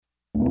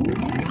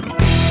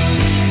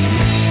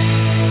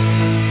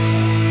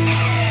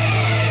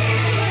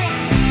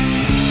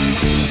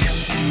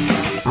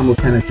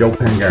Lieutenant Joe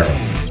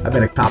Pangaro. I've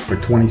been a cop for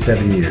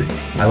 27 years.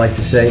 I like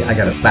to say I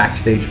got a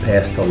backstage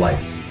pass to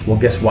life. Well,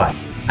 guess what?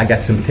 I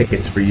got some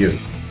tickets for you.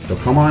 So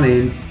come on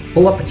in,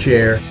 pull up a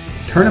chair,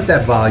 turn up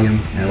that volume,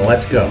 and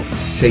let's go.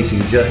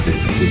 Chasing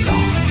Justice is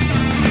on.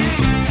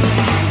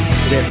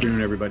 Good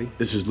afternoon, everybody.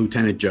 This is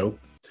Lieutenant Joe.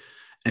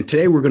 And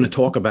today we're going to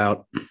talk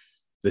about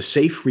the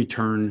safe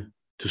return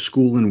to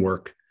school and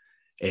work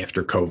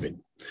after COVID.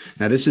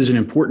 Now, this is an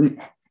important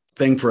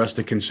thing for us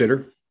to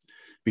consider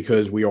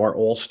because we are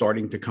all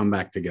starting to come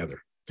back together.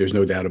 There's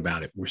no doubt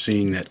about it. We're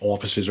seeing that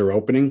offices are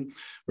opening.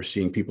 We're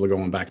seeing people are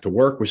going back to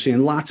work. We're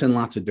seeing lots and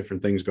lots of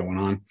different things going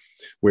on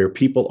where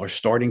people are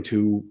starting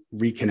to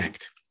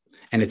reconnect.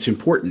 And it's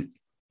important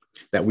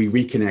that we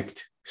reconnect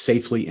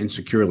safely and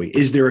securely.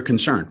 Is there a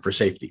concern for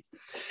safety?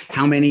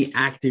 How many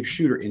active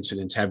shooter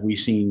incidents have we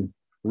seen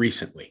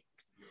recently?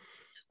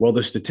 Well,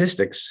 the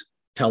statistics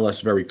tell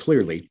us very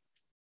clearly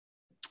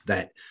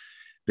that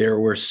there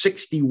were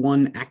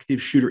 61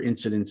 active shooter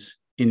incidents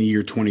in the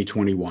year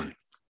 2021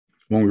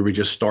 when we were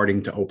just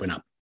starting to open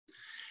up.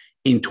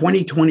 In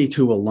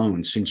 2022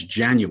 alone, since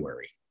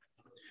January,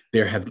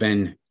 there have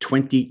been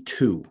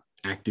 22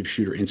 active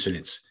shooter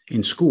incidents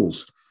in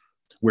schools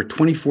where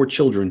 24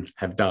 children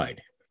have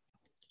died,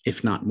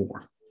 if not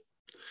more.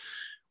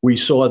 We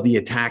saw the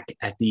attack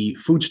at the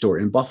food store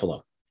in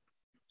Buffalo.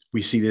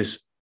 We see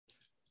this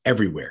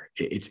everywhere.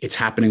 It's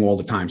happening all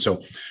the time.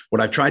 So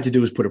what I've tried to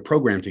do is put a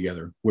program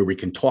together where we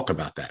can talk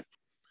about that.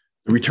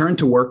 The return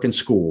to work and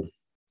school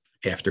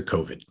after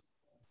COVID.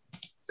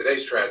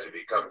 Today's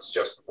tragedy comes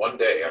just one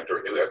day after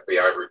a new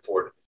FBI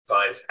report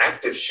finds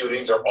active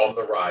shootings are on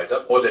the rise,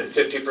 up more than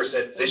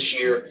 50% this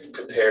year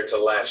compared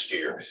to last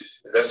year.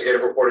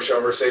 Investigative reporter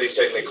Cheryl Mercedes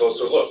taking a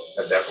closer look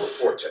at that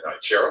report tonight.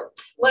 Cheryl?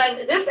 Len,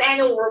 this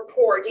annual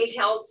report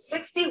details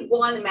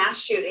 61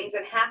 mass shootings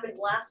that happened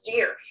last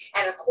year.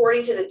 And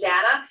according to the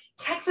data,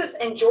 Texas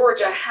and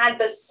Georgia had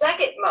the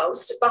second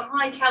most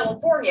behind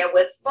California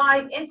with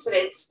 5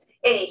 incidents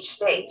in each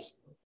state.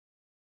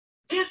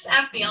 This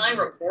FBI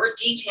report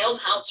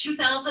detailed how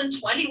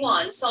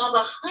 2021 saw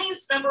the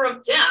highest number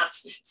of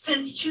deaths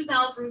since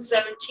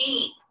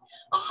 2017.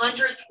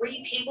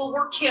 103 people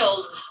were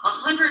killed,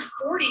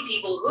 140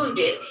 people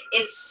wounded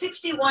in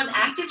 61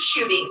 active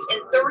shootings in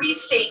 30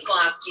 states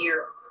last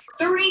year.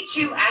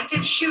 32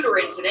 active shooter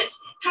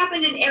incidents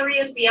happened in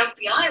areas the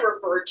FBI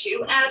referred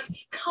to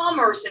as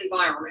commerce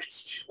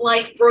environments,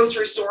 like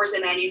grocery stores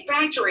and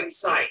manufacturing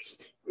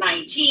sites.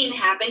 19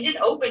 happened in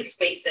open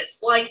spaces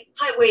like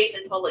highways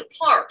and public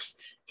parks.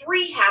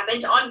 3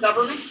 happened on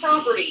government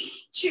property,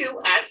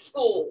 2 at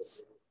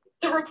schools.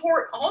 The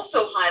report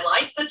also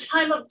highlights the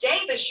time of day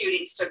the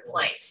shootings took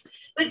place.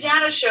 The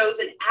data shows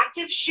an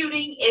active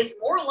shooting is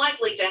more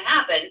likely to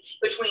happen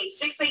between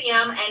 6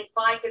 a.m. and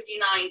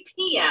 5:59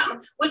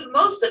 p.m., with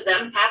most of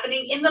them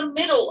happening in the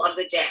middle of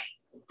the day.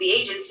 The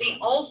agency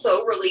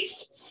also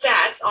released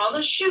stats on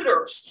the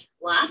shooters.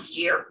 Last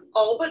year,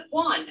 all but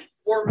 1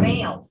 were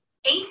male.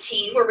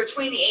 18 were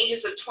between the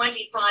ages of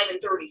 25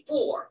 and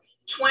 34.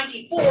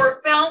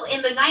 24 fell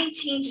in the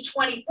 19 to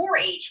 24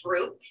 age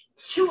group.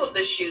 2 of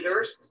the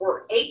shooters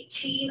were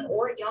 18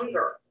 or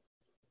younger.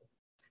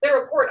 The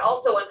report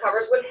also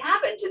uncovers what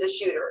happened to the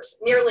shooters.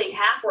 Nearly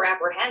half were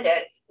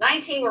apprehended,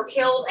 19 were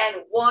killed,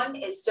 and 1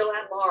 is still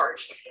at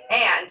large.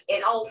 And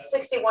in all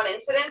 61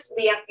 incidents,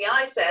 the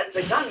FBI says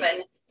the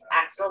gunman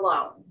acted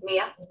alone.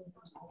 Mia?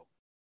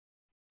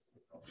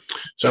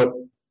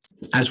 So,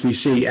 as we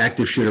see,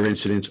 active shooter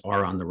incidents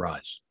are on the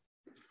rise.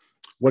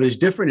 What is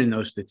different in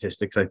those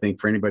statistics, I think,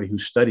 for anybody who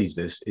studies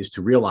this, is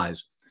to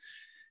realize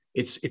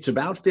it's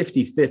about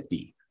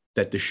 50-50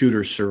 that the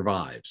shooter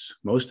survives.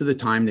 Most of the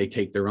time they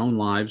take their own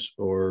lives,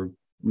 or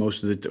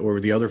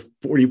the other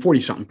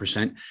 40-something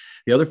percent,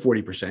 the other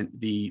 40%,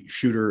 the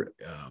shooter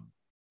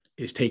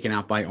is taken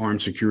out by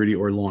armed security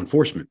or law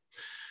enforcement.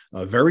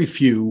 Very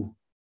few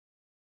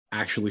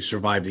actually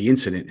survive the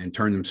incident and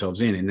turn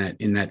themselves in.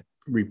 In that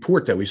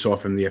report that we saw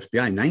from the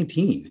FBI,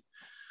 19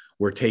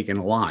 were taken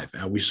alive.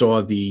 We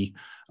saw the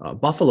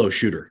Buffalo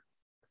shooter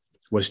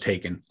was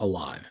taken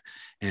alive.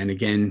 And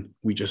again,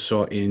 we just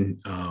saw in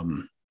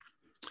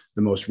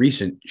the most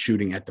recent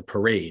shooting at the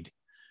parade,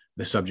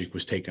 the subject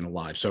was taken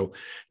alive. So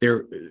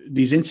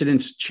these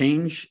incidents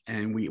change,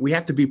 and we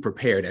have to be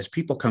prepared as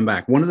people come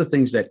back. One of the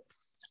things that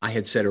I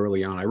had said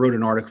early on, I wrote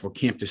an article for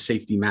Campus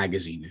Safety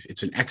Magazine.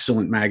 It's an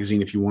excellent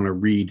magazine if you want to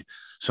read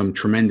some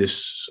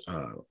tremendous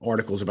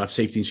articles about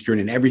safety and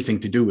security and everything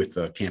to do with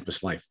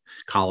campus life,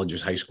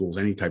 colleges, high schools,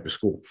 any type of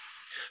school.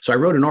 So I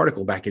wrote an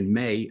article back in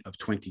May of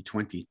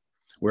 2020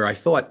 where I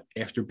thought,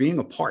 after being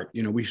apart,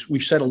 we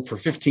settled for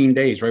 15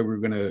 days, right? We were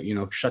going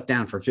to, shut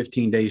down for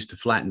 15 days to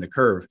flatten the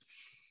curve.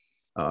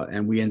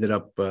 And we ended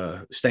up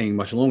staying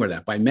much longer than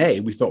that. By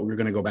May, we thought we were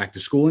going to go back to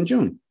school in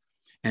June.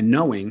 And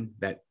knowing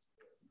that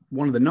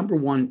one of the number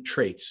one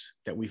traits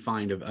that we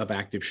find of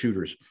active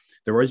shooters,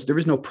 there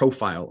is no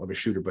profile of a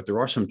shooter, but there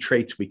are some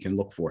traits we can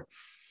look for.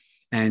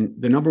 And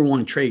the number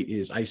one trait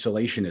is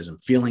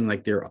isolationism, feeling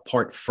like they're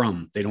apart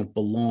from, they don't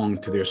belong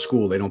to their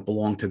school. They don't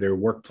belong to their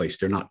workplace.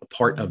 They're not a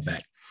part of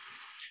that.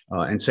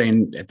 and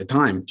saying at the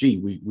time,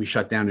 gee, we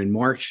shut down in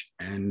March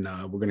and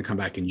we're going to come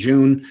back in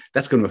June.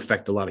 That's going to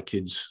affect a lot of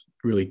kids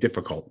really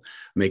difficult,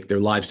 make their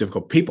lives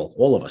difficult. People,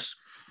 all of us.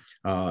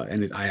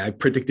 I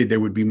predicted there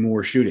would be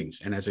more shootings.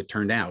 And as it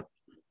turned out,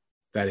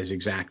 that is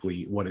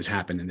exactly what has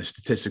happened. And the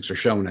statistics are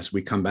showing us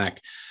we come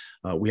back,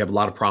 we have a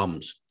lot of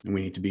problems, and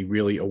we need to be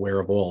really aware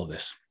of all of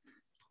this.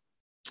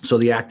 So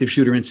the active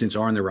shooter incidents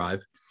are on the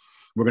rise.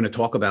 We're going to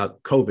talk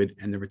about COVID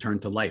and the return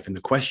to life. And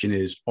the question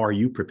is, are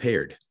you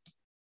prepared?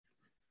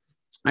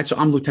 All right, so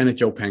I'm Lieutenant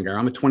Joe Pangar.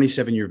 I'm a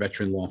 27-year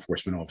veteran law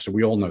enforcement officer.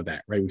 We all know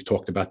that, right? We've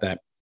talked about that.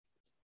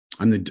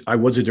 I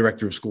was a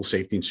director of school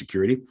safety and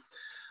security.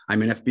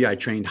 I'm an FBI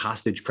trained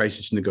hostage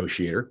crisis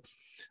negotiator.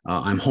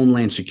 I'm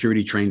Homeland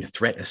Security trained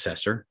threat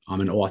assessor.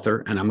 I'm an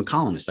author and I'm a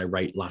columnist. I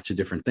write lots of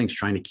different things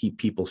trying to keep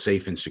people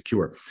safe and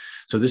secure.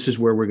 So this is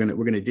where we're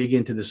going to dig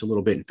into this a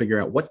little bit and figure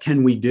out what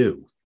can we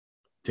do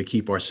to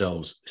keep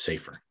ourselves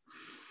safer.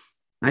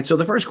 All right. So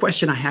the first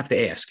question I have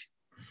to ask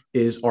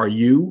is, are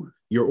you,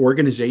 your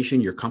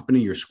organization, your company,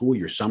 your school,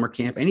 your summer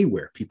camp,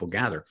 anywhere people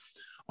gather,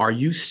 are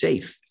you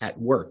safe at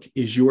work?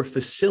 Is your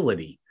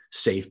facility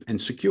safe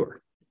and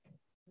secure?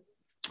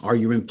 Are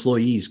your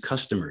employees,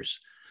 customers,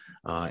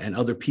 and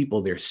other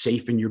people there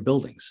safe in your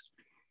buildings?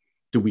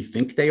 Do we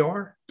think they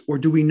are, or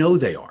do we know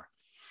they are?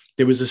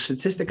 There was a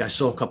statistic I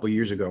saw a couple of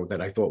years ago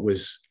that I thought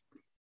was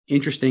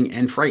interesting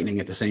and frightening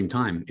at the same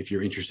time, if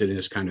you're interested in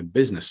this kind of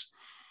business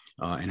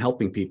and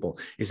helping people,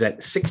 is that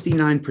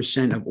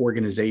 69% of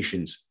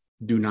organizations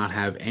do not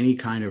have any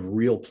kind of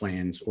real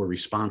plans or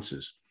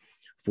responses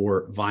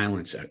for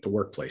violence at the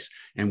workplace.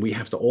 And we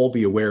have to all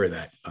be aware of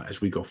that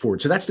as we go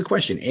forward. So that's the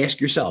question. Ask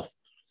yourself,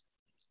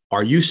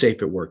 are you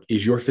safe at work?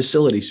 Is your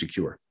facility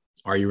secure?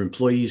 Are your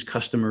employees,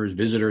 customers,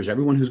 visitors,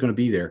 everyone who's going to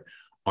be there,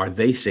 are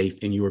they safe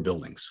in your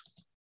buildings?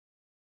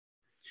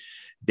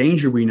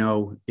 Danger, we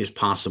know, is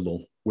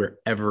possible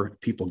wherever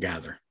people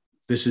gather.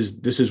 This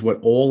is what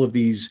all of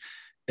these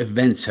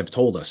events have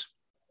told us.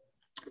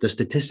 The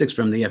statistics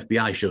from the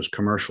FBI shows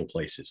commercial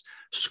places,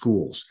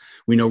 schools.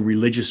 We know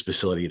religious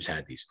facilities have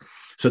had these.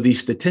 So these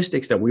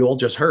statistics that we all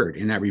just heard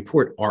in that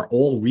report are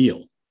all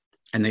real,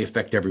 and they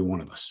affect every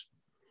one of us.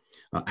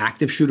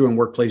 Active shooter and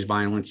workplace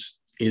violence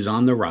is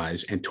on the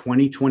rise, and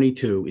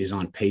 2022 is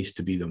on pace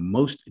to be the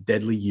most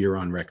deadly year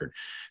on record.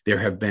 There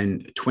have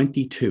been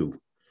 22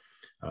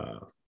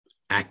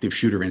 active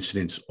shooter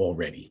incidents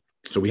already.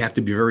 So we have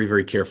to be very,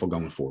 very careful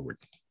going forward.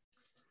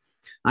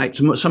 All right,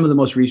 so some of the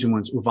most recent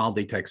ones,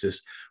 Uvalde,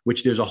 Texas,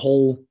 which there's a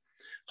whole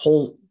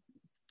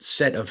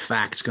set of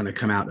facts going to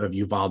come out of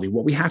Uvalde.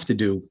 What we have to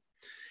do,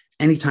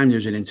 anytime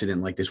there's an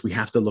incident like this, we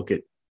have to look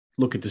at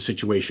the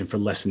situation for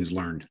lessons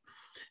learned.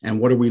 And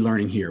what are we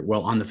learning here?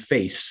 Well, on the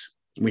face,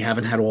 we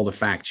haven't had all the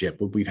facts yet,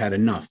 but we've had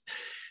enough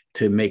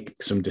to make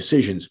some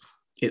decisions.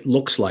 It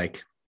looks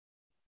like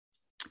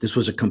this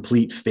was a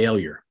complete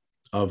failure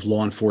of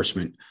law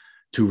enforcement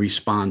to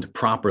respond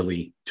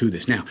properly to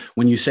this. Now,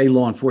 when you say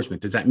law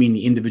enforcement, does that mean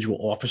the individual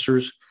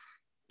officers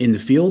in the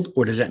field,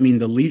 or does that mean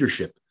the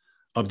leadership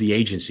of the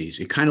agencies?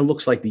 It kind of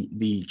looks like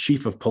the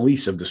chief of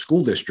police of the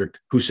school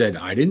district who said,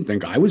 I didn't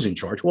think I was in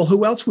charge. Well,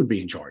 who else would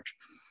be in charge?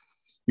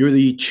 You're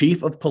the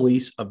chief of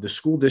police of the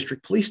school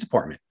district police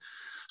department.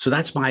 So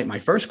that's my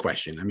first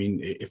question. I mean,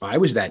 if I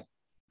was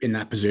in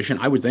that position,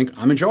 I would think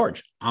I'm in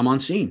charge. I'm on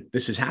scene.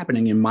 This is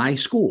happening in my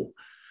school.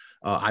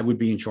 I would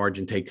be in charge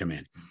and take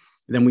command.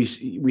 Then we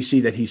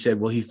see that he said,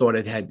 well, he thought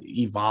it had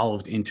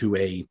evolved into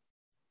a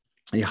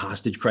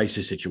hostage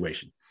crisis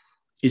situation.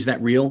 Is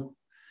that real?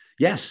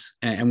 Yes.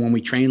 And when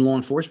we train law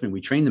enforcement,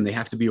 we train them. They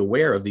have to be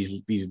aware of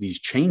these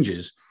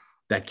changes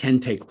that can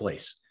take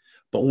place.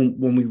 But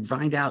when we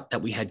find out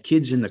that we had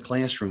kids in the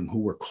classroom who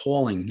were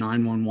calling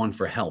 911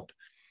 for help,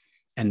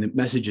 and the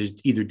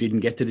messages either didn't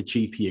get to the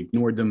chief, he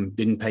ignored them,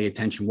 didn't pay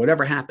attention,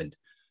 whatever happened,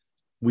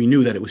 we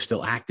knew that it was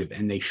still active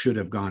and they should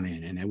have gone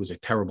in. And it was a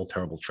terrible,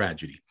 terrible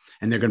tragedy.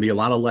 And there are going to be a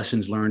lot of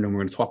lessons learned. And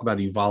we're going to talk about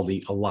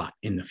Uvalde a lot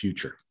in the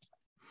future.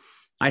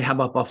 How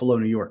about Buffalo,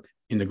 New York,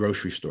 in the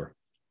grocery store?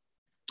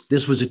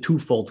 This was a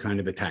twofold kind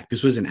of attack.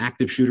 This was an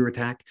active shooter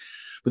attack,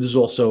 but this is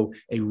also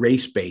a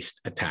race-based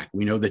attack.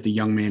 We know that the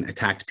young man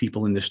attacked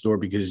people in the store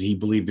because he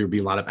believed there'd be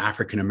a lot of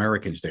African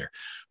Americans there,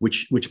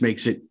 which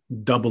makes it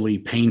doubly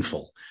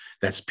painful.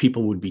 That's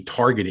people would be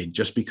targeted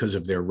just because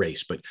of their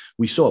race. But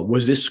we saw,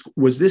 was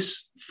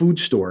this food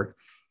store,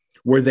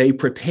 were they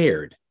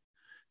prepared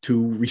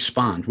to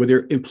respond? Were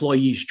their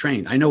employees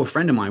trained? I know a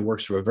friend of mine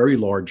works for a very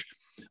large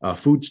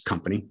foods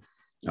company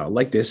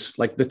like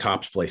the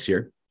Tops place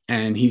here.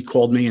 And he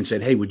called me and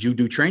said, hey, would you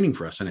do training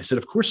for us? And I said,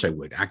 of course I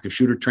would. Active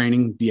shooter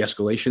training,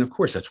 de-escalation, of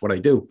course, that's what I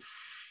do.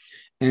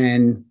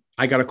 And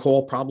I got a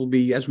call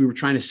probably as we were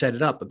trying to set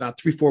it up about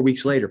 3-4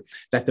 weeks later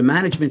that the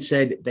management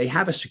said they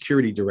have a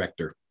security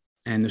director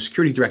and the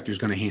security director is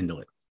going to handle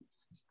it.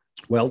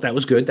 Well, that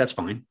was good. That's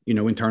fine. You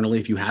know, internally,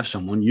 if you have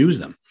someone, use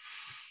them.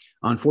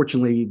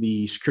 Unfortunately,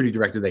 the security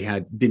director they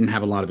had didn't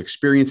have a lot of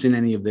experience in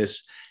any of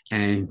this,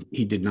 and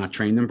he did not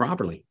train them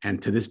properly.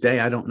 And to this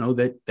day, I don't know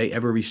that they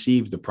ever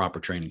received the proper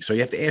training. So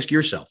you have to ask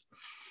yourself,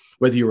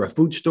 whether you're a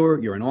food store,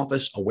 you're an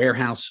office, a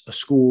warehouse, a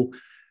school,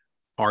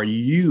 Are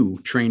you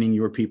training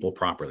your people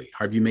properly?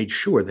 Have you made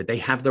sure that they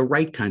have the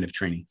right kind of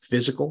training,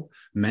 physical,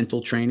 mental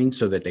training,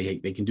 so that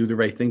they can do the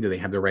right thing, that they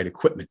have the right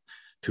equipment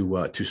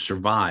to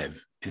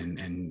survive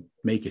and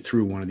make it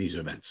through one of these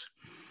events?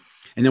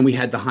 And then we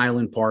had the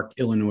Highland Park,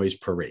 Illinois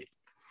parade.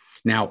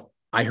 Now,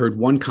 I heard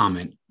one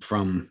comment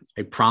from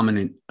a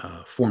prominent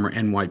former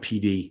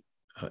NYPD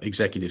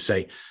executive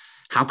say,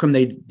 how come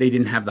they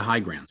didn't have the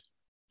high ground?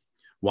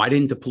 Why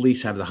didn't the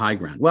police have the high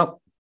ground?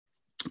 Well,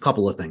 a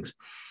couple of things.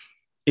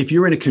 If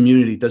you're in a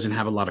community that doesn't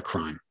have a lot of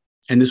crime,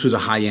 and this was a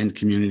high-end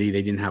community,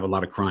 they didn't have a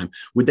lot of crime,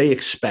 would they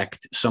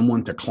expect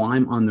someone to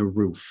climb on the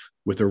roof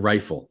with a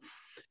rifle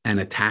and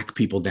attack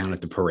people down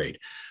at the parade?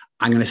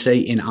 I'm going to say,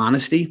 in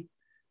honesty,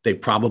 they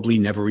probably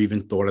never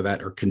even thought of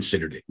that or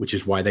considered it, which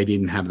is why they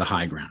didn't have the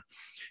high ground.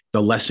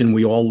 The lesson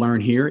we all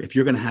learn here, if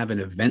you're going to have an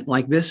event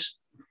like this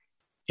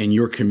in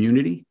your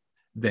community,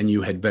 then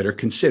you had better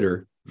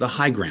consider the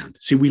high ground.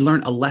 See, we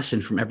learn a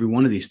lesson from every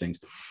one of these things.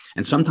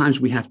 And sometimes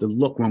we have to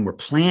look when we're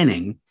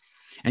planning,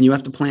 and you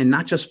have to plan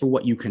not just for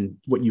what you can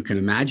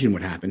imagine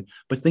would happen,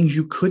 but things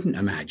you couldn't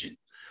imagine.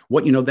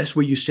 That's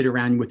where you sit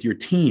around with your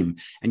team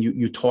and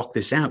you talk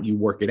this out, you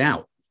work it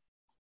out.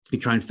 You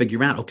try and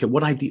figure out, okay,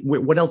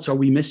 what else are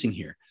we missing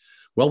here?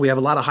 Well, we have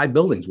a lot of high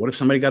buildings. What if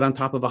somebody got on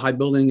top of a high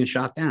building and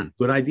shot down?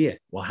 Good idea.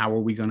 Well, how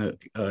are we going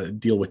to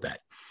deal with that?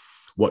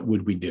 What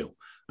would we do?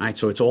 All right.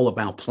 So it's all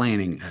about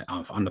planning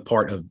on the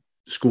part of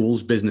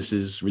schools,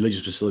 businesses,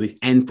 religious facilities,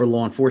 and for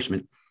law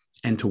enforcement,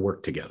 and to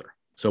work together.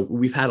 So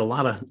we've had a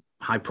lot of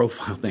high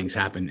profile things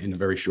happen in a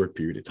very short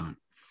period of time.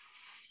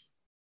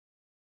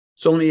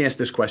 So let me ask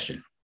this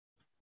question.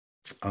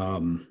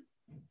 I've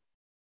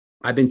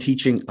been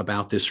teaching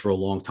about this for a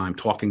long time,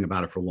 talking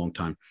about it for a long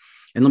time.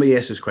 And let me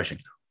ask this question.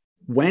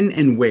 When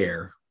and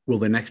where will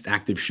the next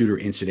active shooter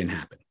incident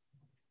happen?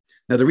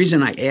 Now, the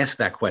reason I ask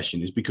that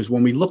question is because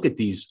when we look at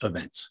these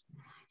events,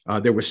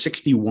 there were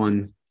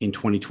 61 in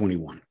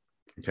 2021.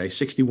 Okay,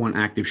 61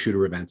 active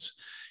shooter events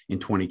in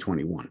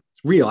 2021.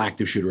 Real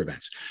active shooter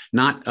events,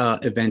 not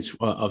events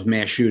of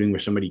mass shooting where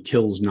somebody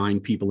kills 9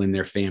 people in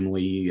their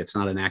family. It's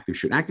not an active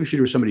shooter. Active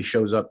shooter is somebody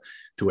shows up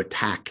to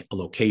attack a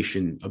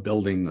location, a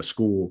building, a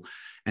school,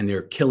 and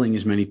they're killing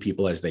as many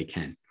people as they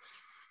can,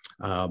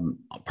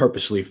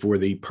 purposely for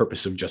the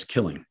purpose of just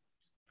killing,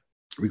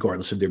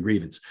 regardless of their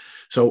grievance.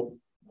 So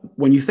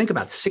when you think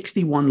about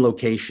 61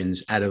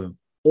 locations out of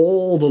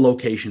all the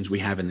locations we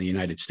have in the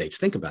United States,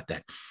 think about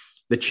that.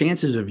 The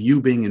chances of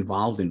you being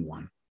involved in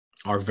one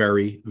are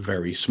very,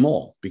 very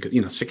small because,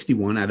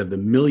 61 out of the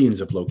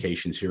millions of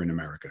locations here in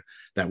America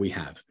that we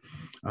have,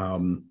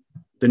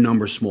 the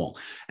number's small.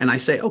 And I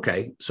say,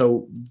 okay,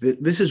 so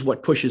this is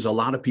what pushes a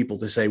lot of people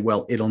to say,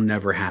 well, it'll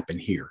never happen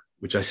here,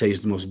 which I say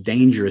is the most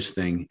dangerous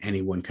thing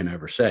anyone can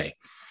ever say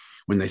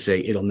when they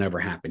say it'll never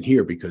happen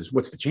here, because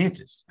what's the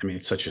chances? I mean,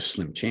 it's such a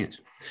slim chance.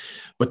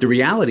 But the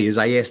reality is,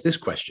 I asked this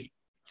question: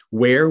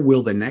 where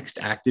will the next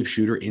active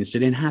shooter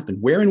incident happen?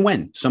 Where and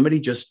when?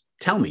 Somebody just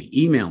tell me,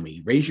 email me,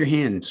 raise your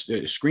hand,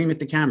 scream at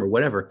the camera,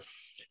 whatever.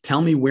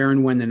 Tell me where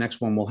and when the next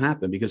one will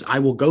happen, because I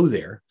will go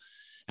there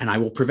and I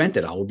will prevent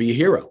it. I will be a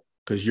hero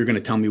because you're going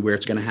to tell me where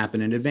it's going to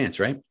happen in advance,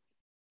 right?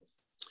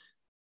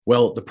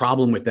 Well, the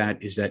problem with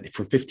that is that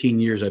for 15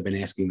 years, I've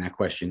been asking that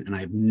question and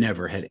I've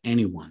never had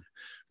anyone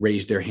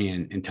raise their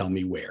hand and tell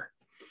me where.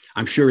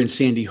 I'm sure in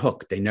Sandy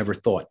Hook, they never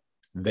thought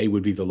they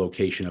would be the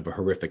location of a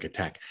horrific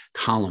attack.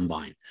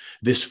 Columbine,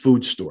 this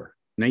food store,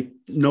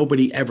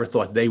 nobody ever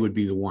thought they would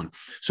be the one.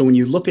 So when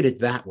you look at it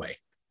that way,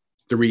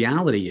 the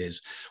reality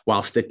is,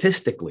 while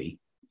statistically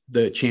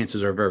the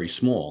chances are very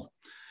small,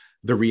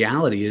 the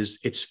reality is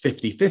it's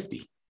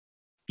 50-50.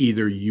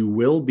 Either you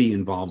will be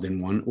involved in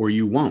one or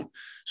you won't.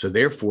 So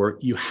therefore,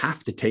 you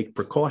have to take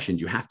precautions.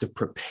 You have to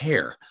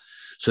prepare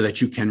so that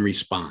you can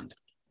respond.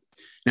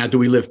 Now, do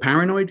we live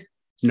paranoid?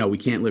 No, we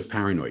can't live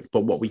paranoid.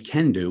 But what we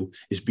can do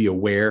is be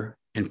aware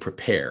and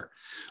prepare.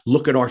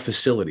 Look at our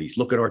facilities,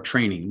 look at our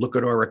training, look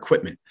at our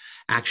equipment,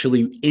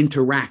 actually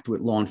interact with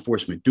law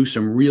enforcement, do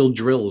some real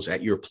drills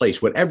at your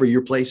place, whatever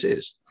your place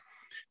is,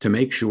 to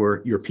make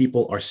sure your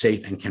people are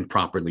safe and can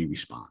properly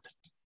respond.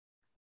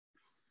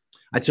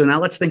 All right, so now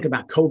let's think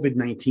about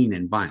COVID-19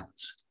 and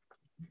violence.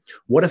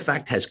 What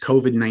effect has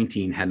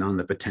COVID-19 had on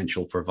the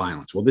potential for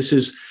violence? Well, this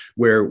is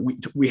where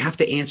we have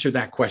to answer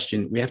that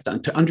question. We have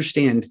to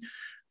understand,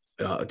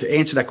 to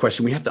answer that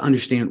question, we have to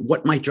understand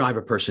what might drive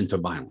a person to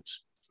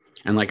violence.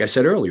 And like I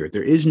said earlier,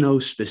 there is no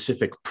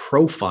specific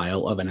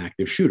profile of an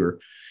active shooter.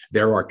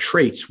 There are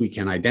traits we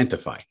can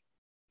identify.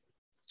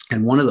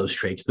 And one of those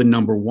traits, the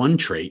number one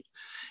trait,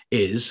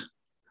 is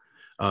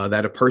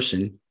that a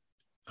person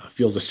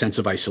feels a sense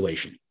of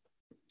isolation.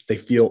 They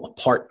feel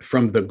apart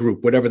from the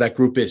group, whatever that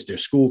group is, their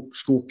school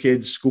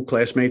kids, school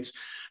classmates,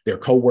 their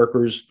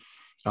coworkers,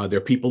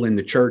 their people in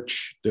the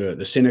church,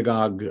 the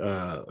synagogue,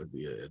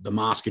 the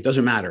mosque, it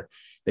doesn't matter.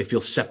 They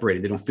feel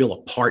separated. They don't feel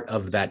a part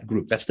of that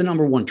group. That's the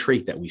number one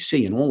trait that we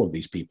see in all of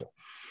these people,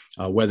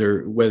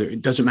 whether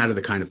it doesn't matter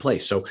the kind of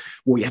place. So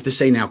we have to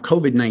say now,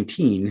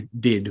 COVID-19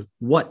 did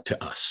what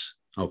to us,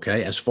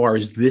 okay, as far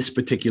as this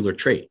particular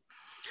trait?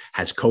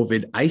 Has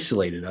COVID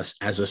isolated us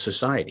as a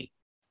society?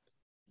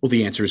 Well,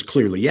 the answer is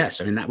clearly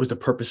yes. I mean, that was the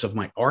purpose of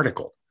my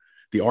article.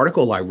 The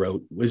article I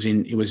wrote was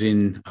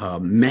in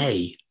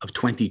May of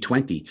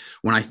 2020,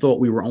 when I thought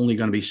we were only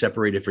going to be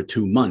separated for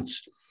 2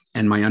 months.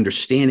 And my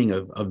understanding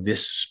of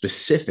this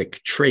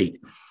specific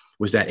trait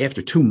was that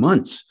after 2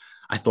 months,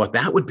 I thought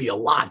that would be a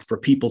lot for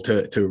people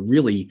to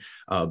really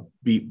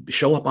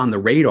show up on the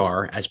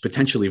radar as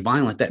potentially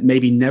violent that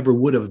maybe never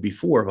would have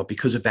before, but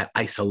because of that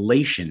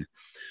isolation,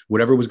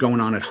 whatever was going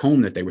on at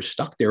home, that they were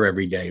stuck there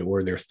every day,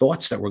 or their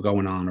thoughts that were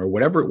going on, or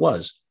whatever it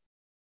was,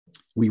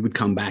 we would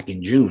come back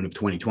in June of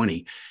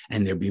 2020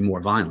 and there'd be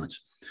more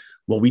violence.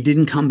 Well, we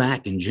didn't come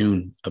back in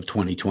June of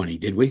 2020,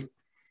 did we?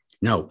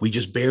 No, we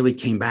just barely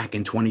came back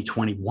in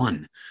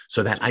 2021.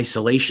 So that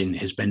isolation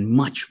has been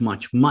much,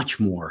 much, much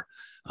more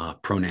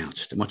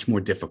pronounced, much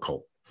more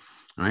difficult.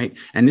 All right.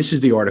 And this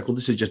is the article.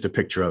 This is just a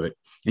picture of it.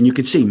 And you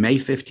can see May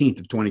 15th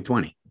of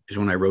 2020 is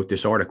when I wrote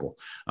this article,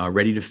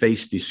 ready to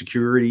face the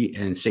security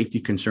and safety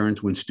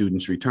concerns when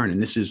students return.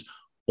 And this is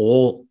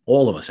all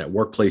of us at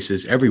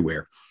workplaces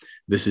everywhere.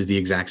 This is the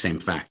exact same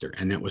factor.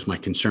 And that was my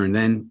concern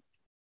then.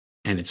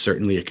 And it's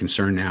certainly a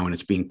concern now. And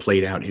it's being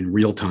played out in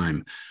real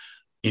time,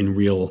 in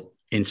real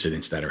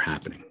incidents that are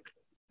happening.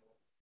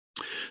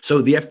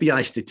 So the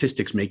FBI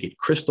statistics make it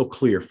crystal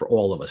clear for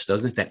all of us,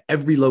 doesn't it, that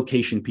every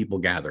location people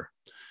gather,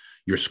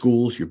 your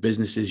schools, your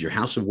businesses, your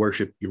house of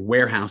worship, your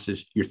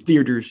warehouses, your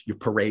theaters, your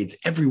parades,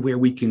 everywhere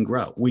we can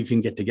grow, we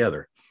can get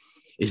together,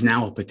 is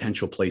now a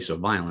potential place of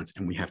violence.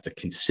 And we have to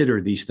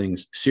consider these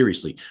things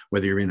seriously,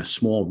 whether you're in a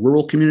small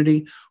rural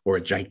community or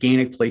a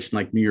gigantic place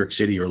like New York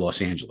City or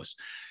Los Angeles.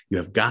 You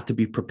have got to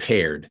be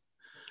prepared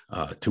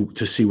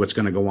to see what's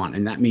going to go on.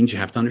 And that means you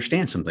have to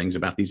understand some things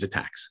about these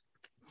attacks.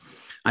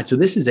 All right, so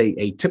this is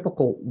a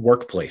typical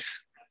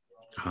workplace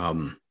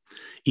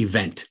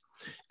event.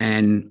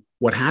 And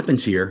what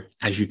happens here,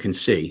 as you can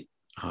see,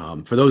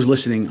 for those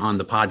listening on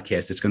the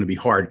podcast, it's going to be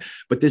hard.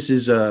 But this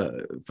is,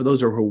 for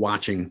those who are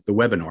watching the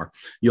webinar,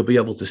 you'll be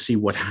able to see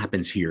what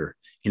happens here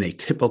in a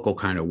typical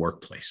kind of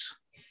workplace.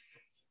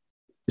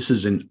 This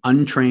is an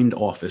untrained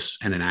office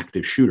and an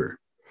active shooter.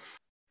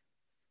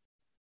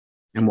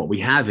 And what we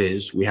have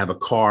is we have a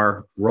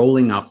car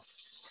rolling up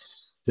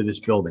to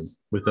this building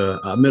with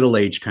a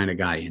middle-aged kind of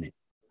guy in it.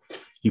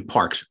 He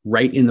parks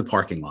right in the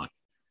parking lot,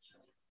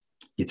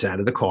 gets out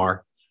of the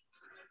car,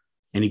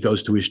 and he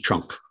goes to his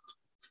trunk.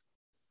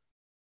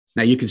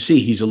 Now you can see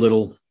he's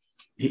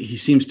he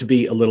seems to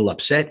be a little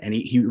upset, and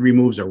he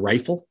removes a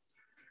rifle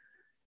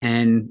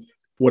and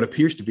what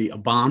appears to be a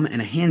bomb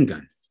and a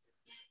handgun.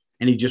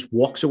 And he just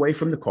walks away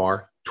from the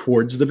car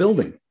towards the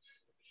building.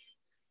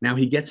 Now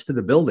he gets to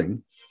the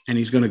building and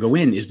he's going to go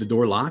in. Is the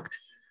door locked?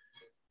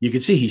 You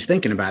can see he's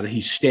thinking about it.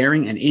 He's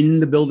staring, and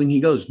in the building he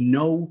goes.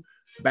 No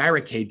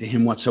barricade to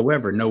him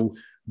whatsoever. No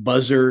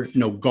buzzer,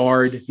 no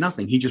guard,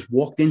 nothing. He just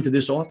walked into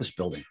this office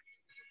building.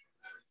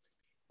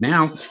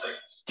 Now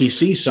he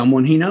sees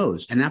someone he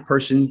knows, and that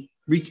person,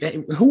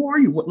 who are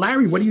you?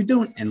 Larry, what are you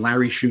doing? And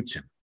Larry shoots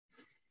him.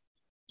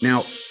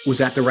 Now, was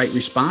that the right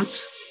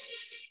response?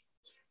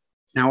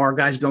 Now our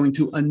guy's going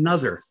to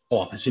another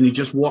office, and he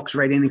just walks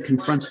right in and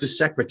confronts the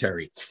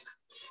secretary.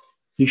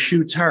 He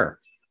shoots her.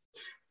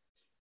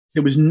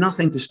 There was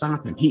nothing to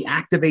stop him. He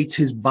activates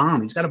his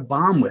bomb. He's got a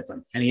bomb with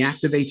him, and he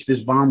activates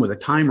this bomb with a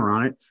timer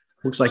on it.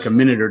 Looks like a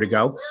minute or to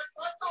go.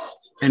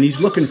 And he's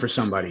looking for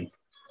somebody.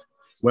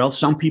 Well,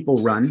 some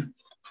people run.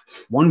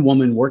 One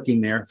woman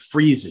working there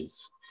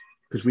freezes,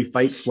 because we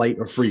fight, flight,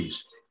 or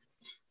freeze.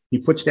 He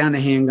puts down the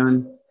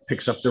handgun,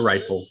 picks up the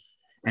rifle,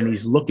 and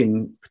he's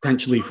looking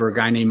potentially for a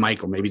guy named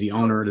Michael, maybe the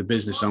owner, the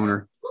business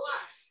owner.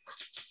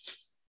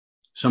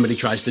 Somebody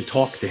tries to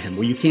talk to him.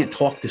 Well, you can't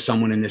talk to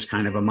someone in this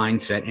kind of a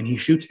mindset, and he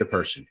shoots the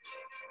person.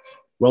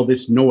 Well,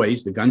 this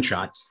noise, the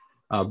gunshots,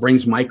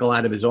 brings Michael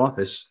out of his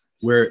office,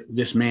 where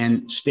this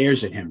man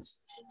stares at him.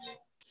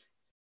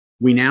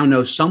 We now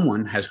know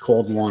someone has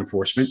called law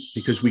enforcement,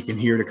 because we can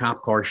hear the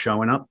cop cars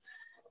showing up,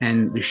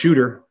 and the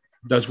shooter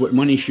does what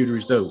money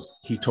shooters do.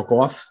 He took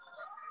off,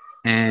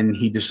 and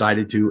he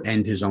decided to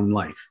end his own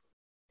life,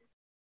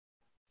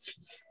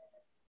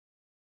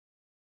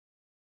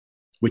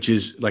 which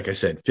is, like I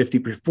said,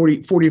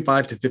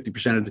 45 to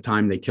 50% of the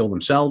time they kill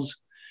themselves.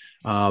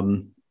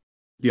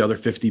 The other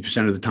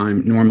 50% of the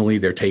time, normally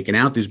they're taken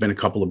out. There's been a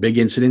couple of big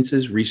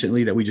incidences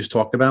recently that we just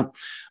talked about.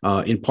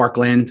 In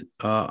Parkland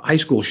high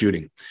school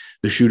shooting,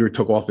 the shooter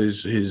took off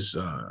his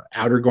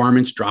outer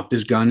garments, dropped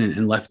his gun,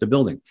 and left the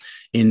building.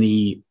 In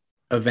the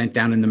event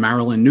down in the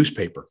Maryland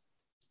newspaper,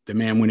 the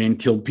man went in,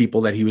 killed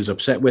people that he was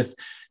upset with.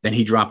 Then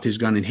he dropped his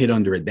gun and hid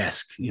under a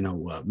desk,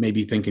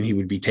 maybe thinking he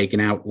would be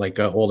taken out like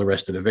all the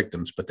rest of the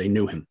victims, but they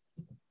knew him.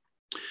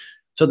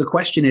 So the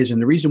question is,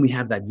 and the reason we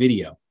have that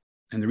video,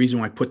 and the reason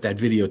why I put that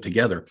video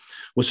together,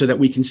 was so that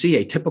we can see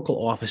a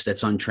typical office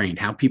that's untrained,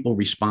 how people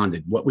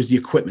responded, what was the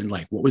equipment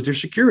like, what was their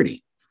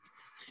security,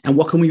 and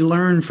what can we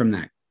learn from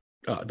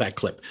that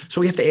clip.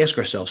 So we have to ask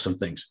ourselves some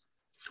things.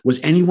 Was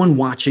anyone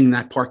watching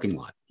that parking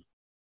lot?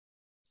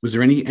 Was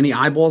there any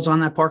eyeballs on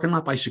that parking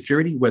lot by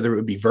security, whether it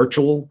would be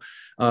virtual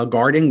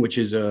guarding, which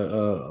is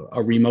a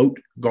remote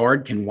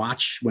guard can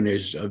watch when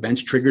there's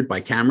events triggered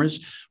by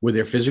cameras? Were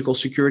there physical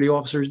security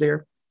officers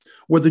there?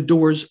 Were the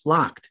doors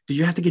locked? Did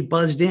you have to get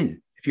buzzed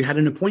in if you had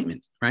an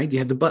appointment, right? You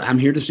had the I'm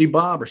here to see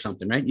Bob or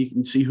something, right? You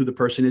can see who the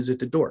person is at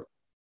the door.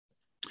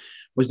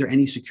 Was there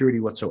any security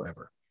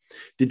whatsoever?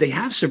 Did they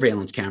have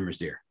surveillance cameras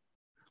there?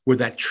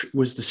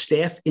 Was the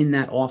staff in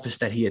that office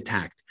that he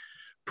attacked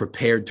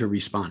prepared to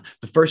respond?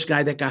 The first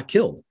guy that got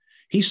killed,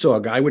 he saw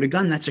a guy with a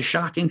gun. That's a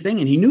shocking thing.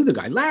 And he knew the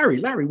guy. Larry,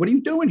 what are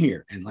you doing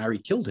here? And Larry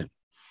killed him,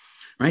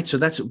 right? So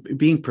that's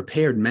being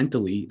prepared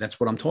mentally. That's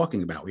what I'm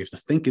talking about. We have to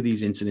think of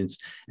these incidents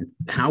and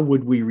how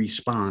would we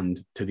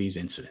respond to these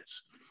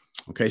incidents?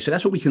 Okay, so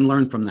that's what we can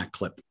learn from that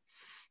clip,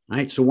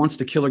 right? So once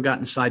the killer got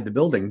inside the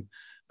building,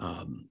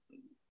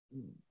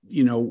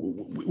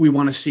 we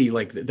want to see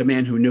like the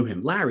man who knew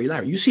him. Larry,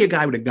 you see a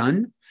guy with a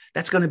gun?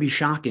 That's going to be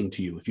shocking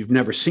to you if you've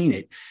never seen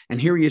it.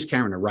 And here he is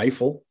carrying a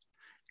rifle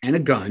and a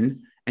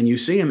gun, and you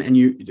see him, and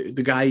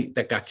the guy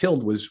that got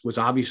killed was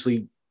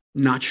obviously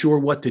not sure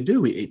what to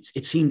do.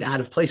 It seemed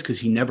out of place because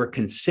he never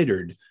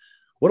considered,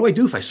 what do I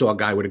do if I saw a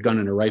guy with a gun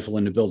and a rifle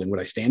in the building? Would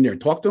I stand there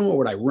and talk to him, or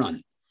would I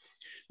run?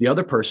 The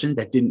other person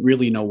that didn't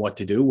really know what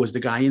to do was the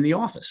guy in the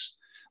office.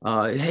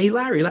 Hey,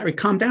 Larry,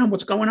 calm down.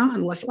 What's going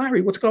on? Like,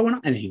 Larry, what's going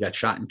on? And he got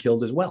shot and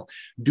killed as well.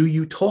 Do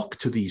you talk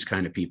to these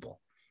kind of people?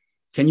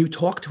 Can you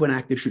talk to an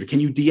active shooter? Can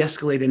you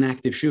de-escalate an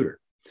active shooter?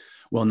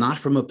 Well, not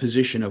from a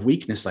position of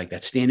weakness like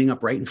that, standing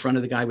up right in front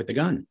of the guy with the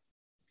gun.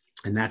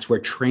 And that's where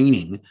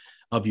training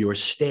of your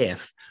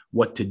staff,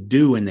 what to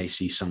do when they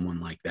see someone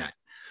like that,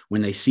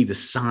 when they see the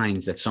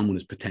signs that someone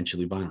is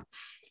potentially violent.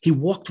 He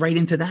walked right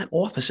into that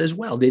office as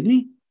well, didn't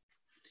he?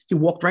 He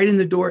walked right in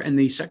the door, and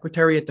the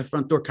secretary at the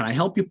front door, can I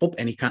help you?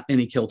 And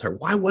he killed her.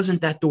 Why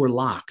wasn't that door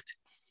locked?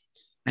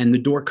 And the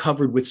door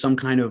covered with some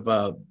kind of,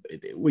 well,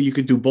 you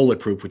could do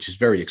bulletproof, which is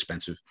very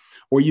expensive,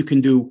 or you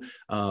can do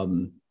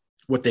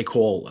what they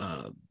call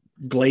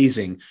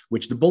glazing,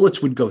 which the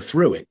bullets would go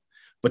through it,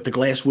 but the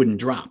glass wouldn't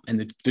drop,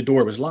 and the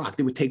door was locked.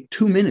 It would take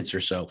 2 minutes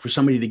or so for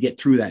somebody to get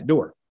through that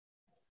door.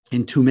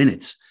 In 2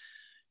 minutes,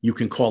 you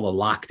can call a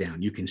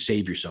lockdown. You can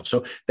save yourself.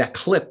 So that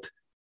clip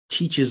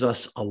teaches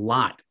us a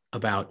lot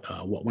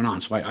about what went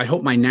on. So I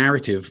hope my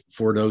narrative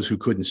for those who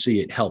couldn't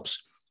see it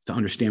helps to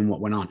understand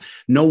what went on.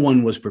 No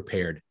one was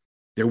prepared.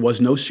 There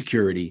was no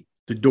security.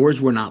 The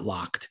doors were not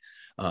locked.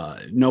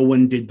 No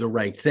one did the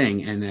right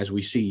thing. And as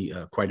we see,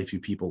 quite a few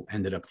people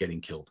ended up getting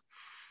killed.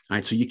 All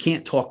right. So you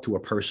can't talk to a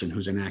person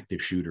who's an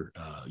active shooter.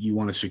 You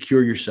want to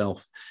secure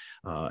yourself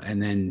and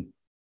then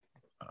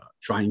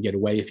try and get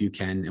away if you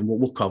can. And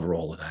we'll cover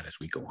all of that as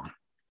we go on.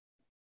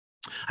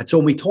 And so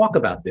when we talk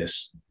about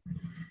this,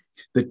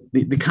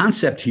 the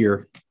concept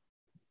here,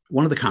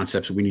 one of the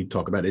concepts that we need to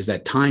talk about is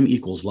that time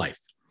equals life.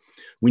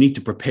 We need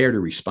to prepare to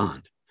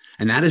respond.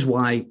 And that is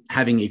why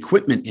having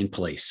equipment in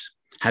place,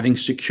 having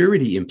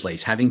security in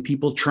place, having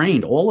people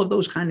trained, all of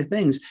those kind of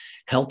things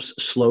helps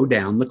slow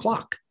down the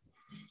clock.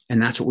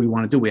 And that's what we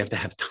want to do. We have to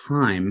have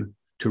time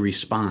to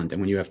respond. And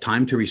when you have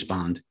time to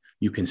respond,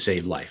 you can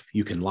save life.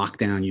 You can lock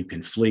down, you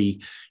can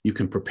flee, you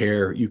can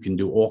prepare, you can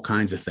do all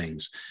kinds of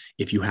things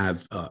if you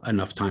have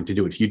enough time to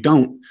do it. If you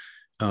don't,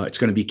 it's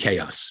going to be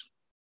chaos.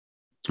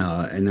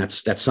 And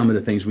that's some of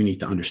the things we need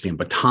to understand.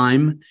 But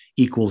time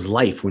equals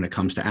life when it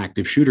comes to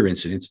active shooter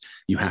incidents.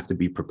 You have to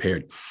be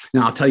prepared.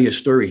 Now, I'll tell you a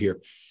story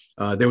here.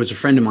 There was a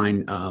friend of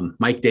mine,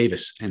 Mike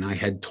Davis, and I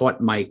had taught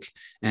Mike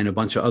and a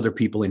bunch of other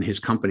people in his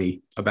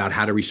company about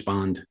how to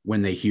respond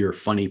when they hear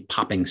funny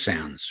popping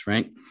sounds,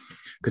 right?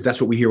 Because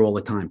that's what we hear all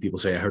the time. People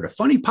say, I heard a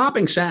funny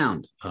popping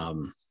sound.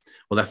 Well,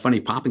 that funny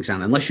popping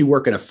sound, unless you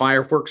work in a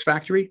fireworks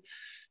factory,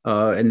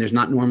 and there's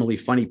not normally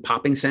funny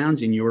popping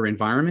sounds in your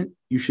environment,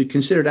 you should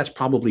consider that's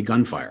probably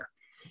gunfire.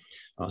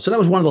 So that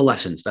was one of the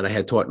lessons that I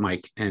had taught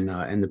Mike and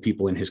the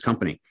people in his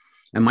company.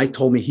 And Mike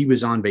told me he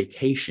was on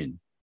vacation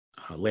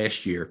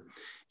last year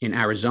in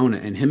Arizona,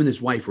 and him and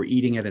his wife were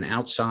eating at an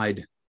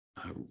outside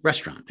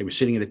restaurant. They were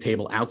sitting at a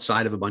table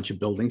outside of a bunch of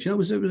buildings. You know, it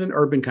was an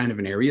urban kind of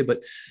an area,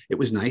 but it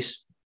was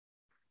nice.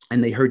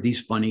 And they heard these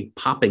funny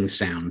popping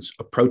sounds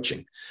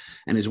approaching.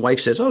 And his wife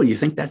says, oh, you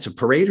think that's a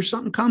parade or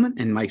something coming?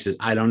 And Mike says,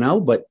 I don't know,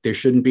 but there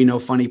shouldn't be no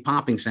funny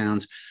popping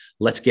sounds.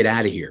 Let's get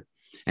out of here.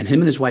 And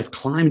him and his wife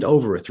climbed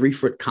over a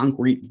 3-foot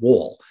concrete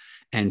wall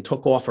and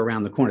took off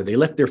around the corner. They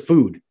left their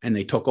food and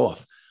they took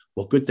off.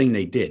 Well, good thing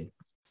they did,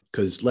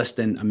 because less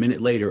than a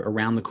minute later,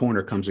 around the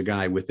corner comes a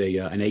guy with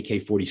an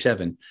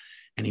AK-47,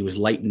 and he was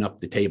lighting up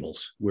the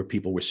tables where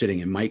people were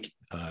sitting. And Mike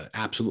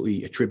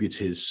absolutely attributes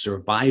his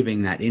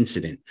surviving that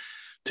incident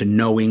to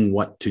knowing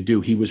what to do.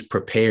 He was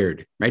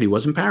prepared, right? He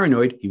wasn't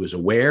paranoid. He was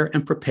aware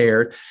and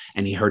prepared,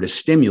 and he heard a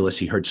stimulus.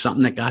 He heard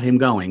something that got him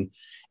going,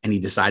 and he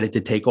decided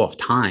to take off.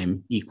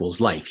 Time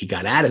equals life. He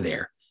got out of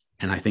there,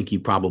 and I think he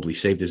probably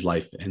saved his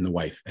life and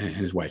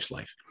his wife's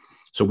life.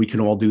 So we can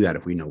all do that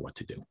if we know what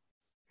to do. All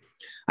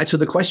right, so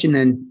the question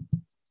then,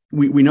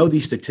 we know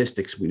these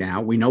statistics we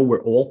know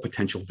we're all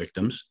potential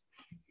victims.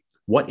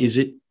 What is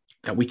it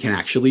that we can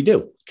actually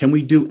do? Can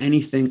we do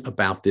anything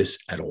about this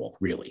at all,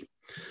 really?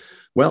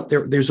 Well,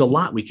 there's a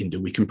lot we can do.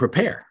 We can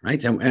prepare,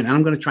 right? And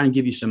I'm going to try and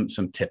give you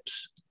some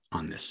tips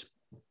on this.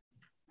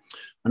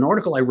 An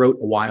article I wrote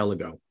a while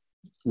ago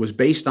was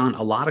based on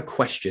a lot of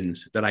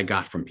questions that I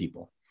got from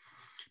people.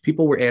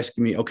 People were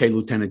asking me, okay,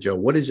 Lieutenant Joe,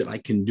 what is it I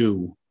can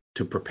do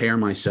to prepare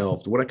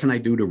myself? What can I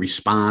do to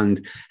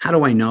respond? How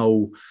do I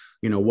know,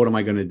 what am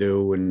I going to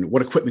do? And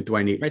what equipment do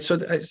I need? Right. So,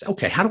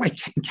 okay, how do I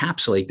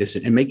encapsulate this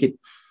and make it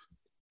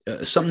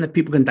something that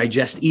people can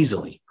digest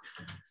easily?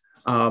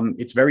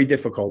 It's very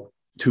difficult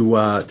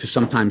to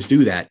sometimes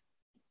do that.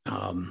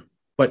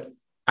 But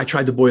I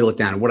tried to boil it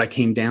down. And what I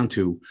came down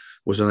to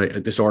was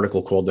this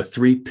article called The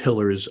 3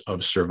 Pillars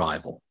of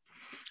Survival.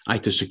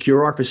 To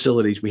secure our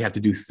facilities, we have to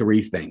do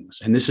 3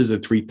 things. And this is the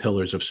 3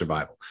 pillars of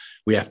survival.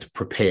 We have to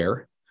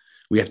prepare,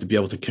 we have to be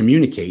able to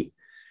communicate,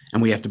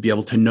 and we have to be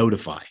able to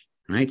notify,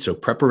 right? So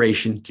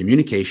preparation,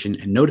 communication,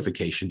 and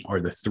notification are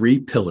the 3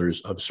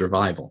 pillars of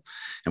survival.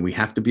 And we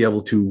have to be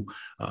able to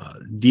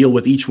deal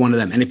with each one of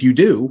them. And if you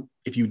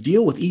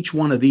deal with each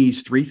one of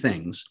these 3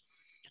 things,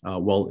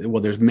 well,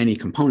 there's many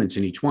components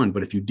in each one,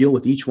 but if you deal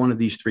with each one of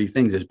these 3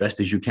 things as best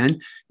as you can,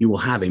 you will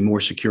have a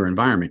more secure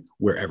environment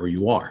wherever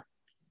you are.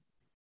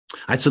 All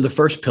right, so the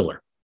first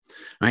pillar,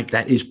 right,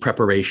 that is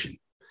preparation.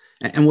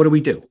 And what do we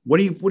do? What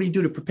do you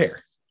do to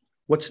prepare?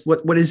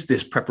 What is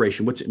this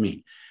preparation? What's it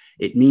mean?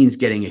 It means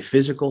getting a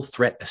physical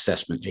threat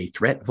assessment, a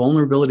threat,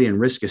 vulnerability, and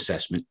risk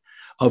assessment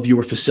of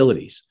your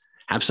facilities.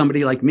 Have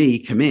somebody like me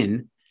come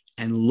in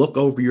and look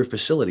over your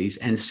facilities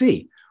and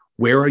see,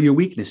 where are your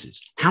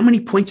weaknesses? How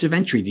many points of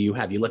entry do you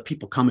have? You let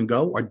people come and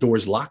go? Are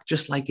doors locked?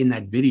 Just like in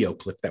that video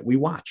clip that we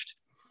watched.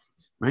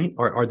 Right?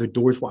 Are the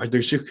doors, are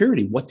there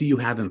security? What do you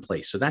have in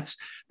place? So that's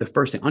the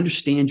first thing.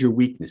 Understand your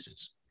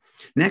weaknesses.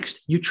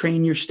 Next, you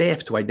train your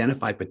staff to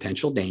identify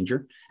potential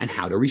danger and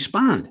how to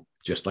respond.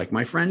 Just like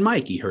my friend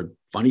Mike, he heard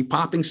funny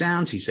popping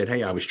sounds. He said,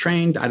 hey, I was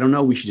trained. I don't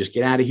know. We should just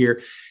get out of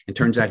here. And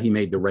turns out he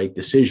made the right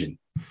decision.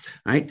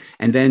 Right?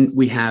 And then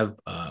we have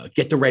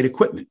get the right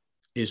equipment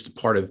is the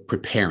part of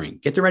preparing.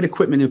 Get the right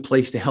equipment in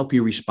place to help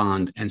you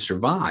respond and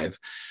survive,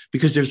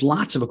 because there's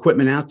lots of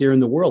equipment out there in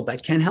the world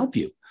that can help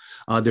you.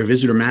 There are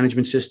visitor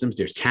management systems,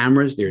 there's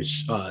cameras,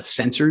 there's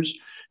sensors,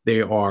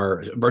 there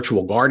are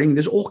virtual guarding.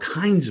 There's all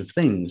kinds of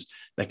things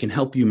that can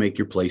help you make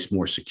your place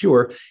more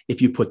secure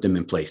if you put them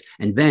in place.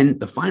 And then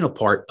the final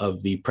part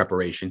of the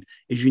preparation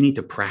is you need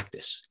to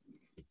practice,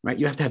 right?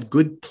 You have to have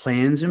good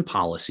plans and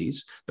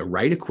policies, the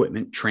right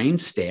equipment,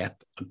 trained staff,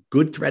 a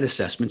good threat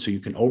assessment so you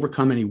can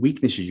overcome any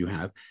weaknesses you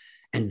have.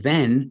 And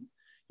then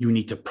you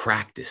need to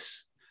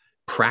practice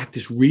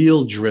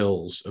real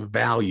drills of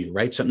value,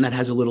 right? Something that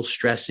has a little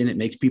stress in it,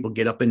 makes people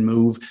get up and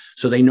move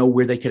so they know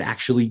where they could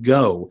actually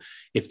go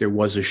if there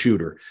was a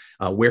shooter.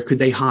 Where could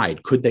they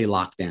hide? Could they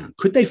lock down?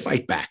 Could they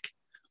fight back?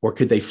 Or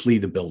could they flee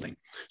the building?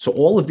 So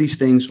all of these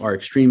things are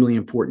extremely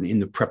important in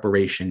the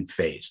preparation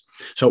phase.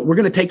 So we're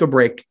going to take a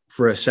break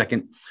for a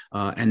second.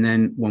 And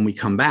then when we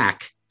come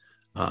back,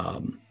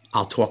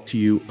 I'll talk to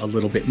you a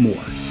little bit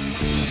more.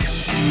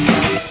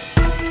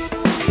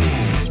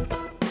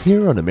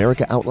 Here on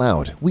America Out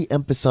Loud, we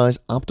emphasize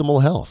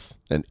optimal health,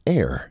 and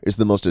air is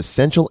the most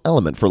essential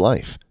element for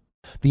life.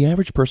 The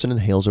average person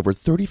inhales over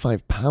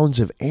 35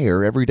 pounds of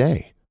air every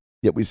day,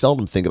 yet we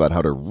seldom think about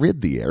how to rid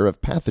the air of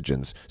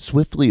pathogens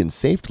swiftly and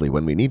safely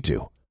when we need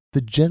to.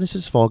 The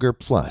Genesis Fogger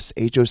Plus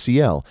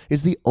HOCl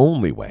is the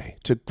only way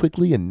to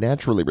quickly and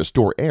naturally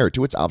restore air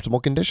to its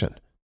optimal condition.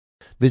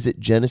 Visit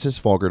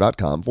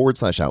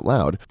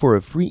genesisfogger.com/outloud for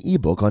a free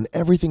ebook on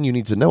everything you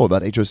need to know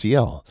about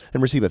HOCl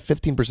and receive a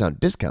 15%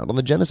 discount on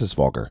the Genesis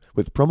Fogger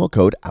with promo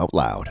code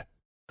OUTLOUD.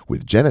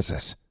 With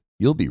Genesis,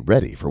 you'll be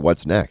ready for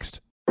what's next.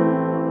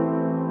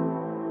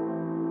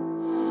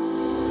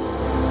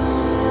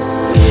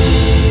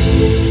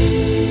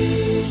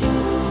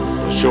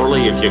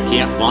 Surely if you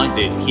can't find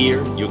it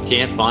here, you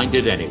can't find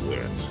it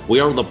anywhere. We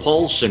are the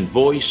pulse and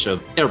voice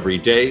of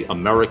everyday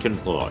American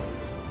thought.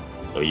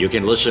 So you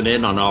can listen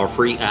in on our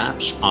free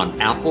apps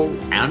on Apple,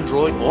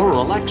 Android, or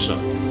Alexa.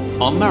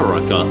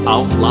 America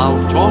Out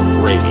Loud Talk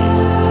Radio.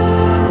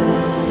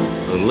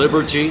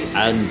 Liberty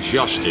and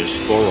justice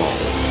for all.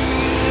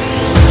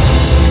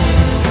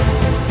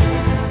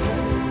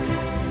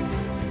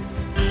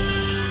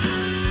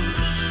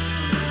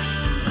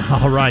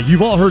 All right,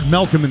 you've all heard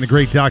Malcolm and the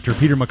great Dr.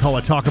 Peter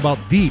McCullough talk about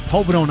the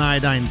povidone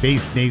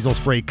iodine-based nasal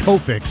spray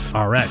Cofix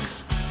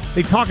RX.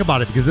 They talk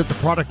about it because it's a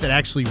product that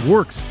actually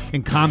works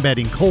in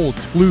combating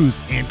colds, flus,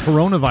 and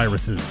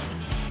coronaviruses.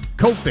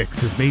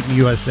 Cofix is made in the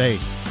USA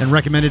and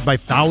recommended by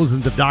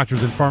thousands of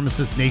doctors and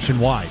pharmacists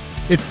nationwide.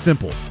 It's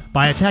simple.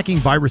 By attacking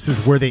viruses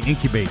where they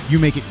incubate, you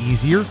make it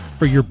easier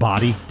for your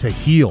body to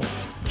heal.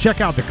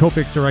 Check out the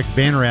Cofix RX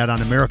banner ad on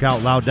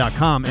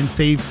AmericaOutloud.com and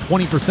save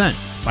 20%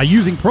 by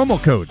using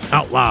promo code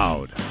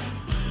OUTLOUD.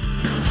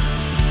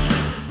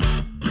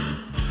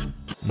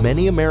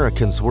 Many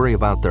Americans worry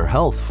about their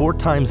health 4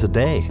 times a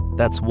day.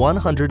 That's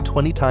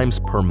 120 times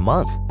per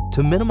month.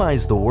 To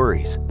minimize the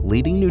worries,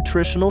 leading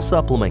nutritional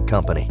supplement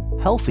company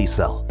Healthy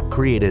Cell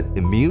created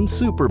Immune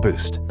Super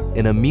Boost,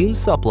 an immune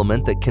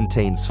supplement that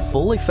contains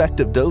full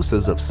effective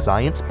doses of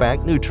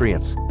science-backed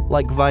nutrients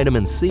like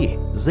vitamin C,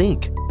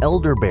 zinc,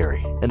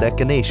 elderberry, and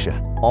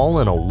echinacea, all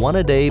in a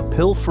one-a-day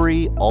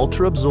pill-free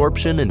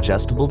ultra-absorption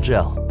ingestible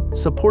gel.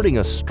 Supporting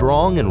a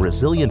strong and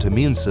resilient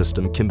immune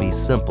system can be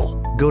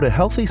simple. Go to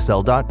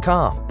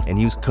healthycell.com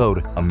and use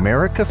code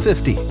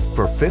AMERICA50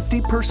 for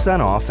 50%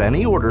 off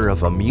any order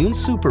of Immune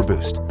Super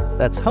Boost.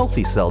 That's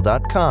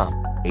healthycell.com,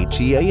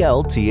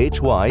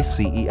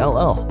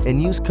 HEALTHYCELL,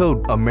 and use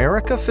code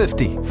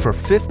AMERICA50 for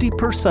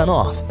 50%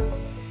 off.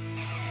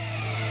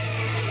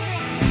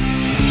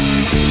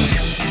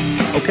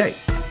 Okay,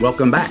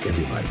 welcome back,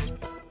 everybody.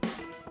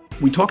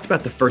 We talked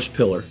about the first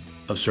pillar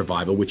of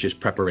survival, which is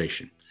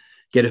preparation.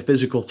 Get a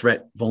physical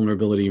threat,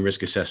 vulnerability, and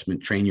risk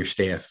assessment, train your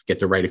staff, get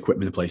the right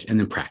equipment in place, and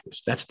then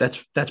practice.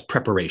 That's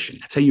preparation.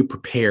 That's how you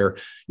prepare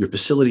your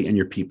facility and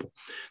your people.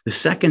 The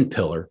second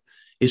pillar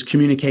is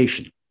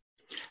communication.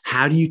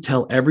 How do you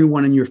tell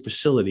everyone in your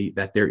facility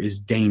that there is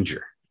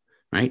danger,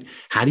 right?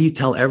 How do you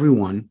tell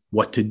everyone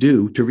what to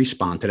do to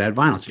respond to that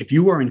violence? If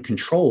you are in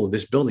control of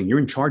this building, you're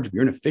in charge of,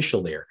 you're an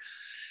official there.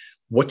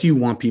 What do you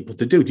want people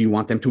to do? Do you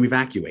want them to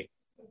evacuate?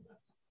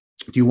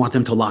 Do you want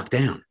them to lock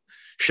down?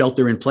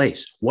 Shelter in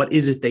place? What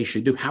is it they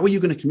should do? How are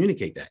you going to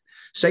communicate that?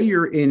 Say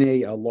you're in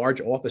a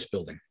large office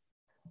building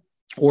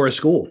or a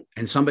school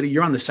and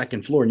you're on the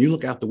second floor and you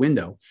look out the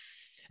window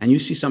and you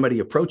see somebody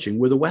approaching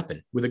with a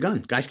weapon, with a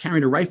gun, guys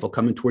carrying a rifle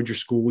coming towards your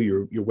school,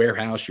 your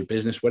warehouse, your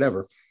business,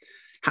 whatever.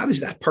 How does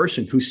that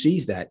person who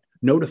sees that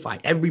notify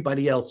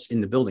everybody else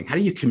in the building? How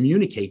do you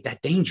communicate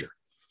that danger?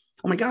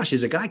 Oh my gosh,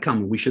 there's a guy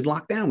coming. We should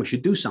lock down. We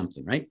should do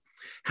something, right?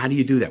 How do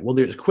you do that? Well,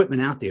 there's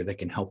equipment out there that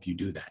can help you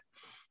do that.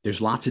 There's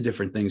lots of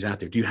different things out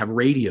there. Do you have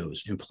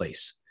radios in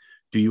place?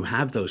 Do you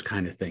have those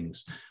kind of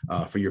things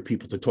for your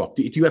people to talk?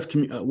 Do you have,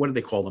 what do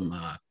they call them?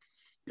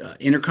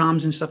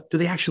 Intercoms and stuff? Do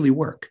they actually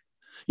work?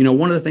 You know,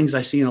 one of the things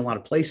I see in a lot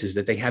of places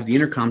that they have the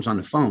intercoms on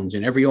the phones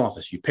in every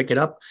office. You pick it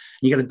up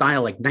and you got to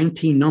dial like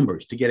 19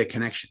 numbers to get a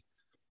connection.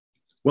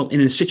 Well,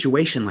 in a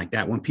situation like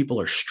that, when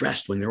people are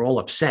stressed, when they're all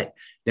upset,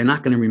 they're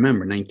not going to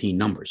remember 19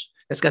 numbers.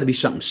 That's got to be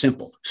something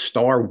simple.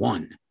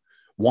 *1,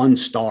 1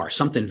 star,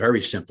 something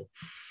very simple.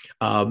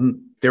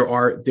 There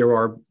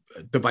are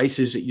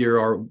devices,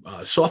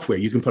 software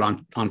you can put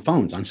on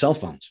phones, on cell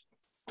phones,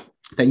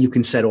 that you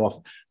can set off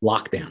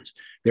lockdowns.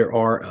 There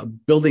are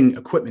building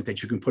equipment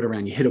that you can put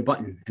around. You hit a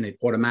button and it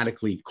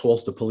automatically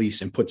calls the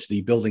police and puts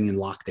the building in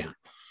lockdown.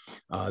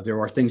 There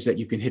are things that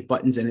you can hit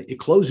buttons and it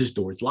closes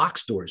doors,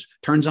 locks doors,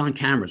 turns on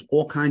cameras,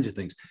 all kinds of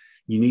things.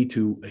 You need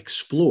to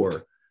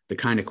explore the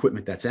kind of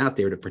equipment that's out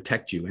there to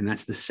protect you. And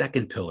that's the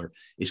second pillar,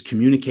 is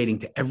communicating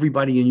to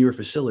everybody in your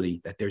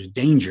facility that there's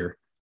danger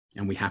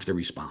and we have to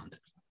respond.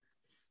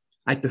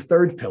 The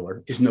third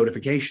pillar is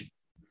notification.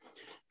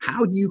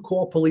 How do you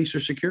call police or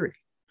security,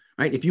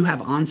 right? If you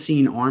have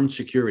on-scene armed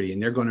security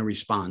and they're going to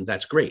respond,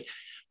 that's great.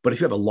 But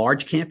if you have a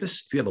large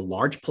campus, if you have a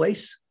large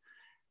place,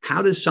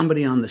 how does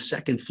somebody on the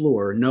second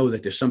floor know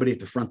that there's somebody at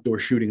the front door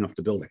shooting up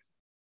the building?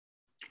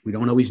 We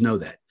don't always know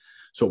that.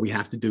 So what we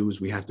have to do is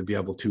we have to be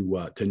able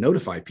to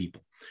notify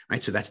people,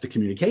 right? So that's the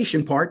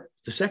communication part,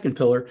 the second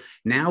pillar.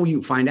 Now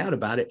you find out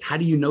about it. How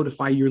do you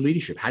notify your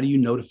leadership? How do you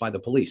notify the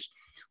police?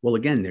 Well,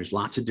 again, there's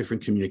lots of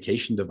different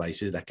communication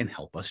devices that can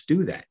help us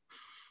do that.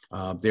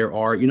 There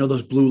are,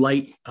 those blue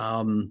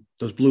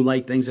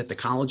light things at the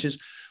colleges.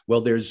 Well,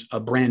 there's a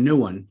brand new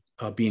one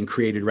being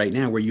created right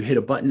now where you hit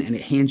a button and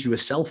it hands you a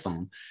cell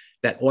phone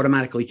that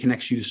automatically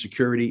connects you to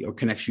security or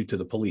connects you to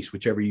the police,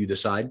 whichever you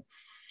decide.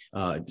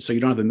 So you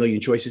don't have a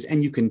million choices,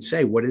 and you can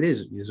say what it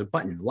is. There's a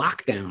button,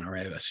 lockdown, or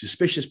a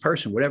suspicious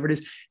person, whatever it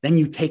is. Then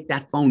you take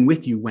that phone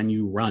with you when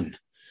you run,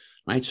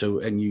 right? So,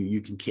 and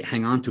you can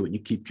hang on to it and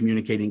you keep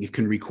communicating. It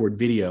can record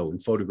video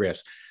and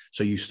photographs.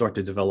 So you start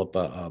to develop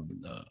a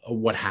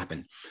what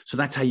happened. So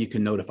that's how you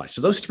can notify.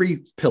 So those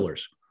three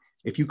pillars,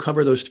 if you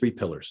cover those three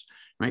pillars,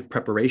 right?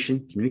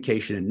 Preparation,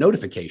 communication, and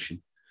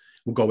notification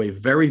will go a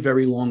very,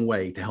 very long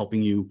way to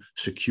helping you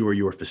secure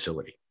your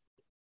facility.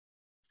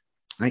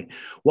 Right?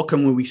 What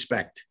can we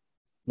expect?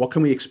 What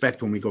can we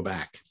expect when we go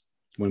back,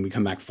 when we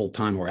come back full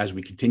time, or as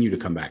we continue to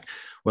come back?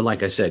 Well,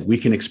 like I said, we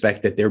can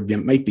expect that there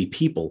might be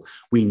people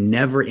we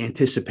never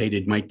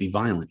anticipated might be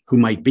violent, who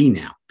might be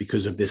now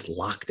because of this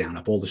lockdown,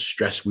 of all the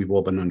stress we've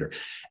all been under.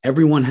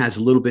 Everyone has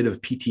a little bit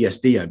of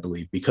PTSD, I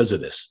believe, because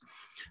of this.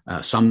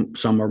 Some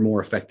are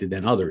more affected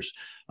than others.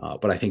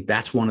 But I think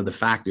that's one of the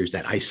factors,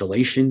 that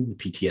isolation,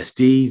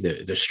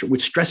 PTSD,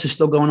 which stress is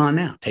still going on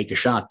now. Take a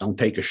shot, don't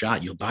take a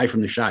shot. You'll die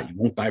from the shot. You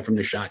won't die from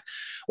the shot.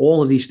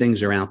 All of these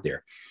things are out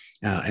there.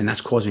 And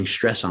that's causing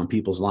stress on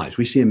people's lives.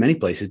 We see in many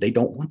places, they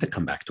don't want to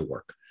come back to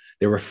work.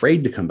 They're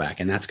afraid to come back,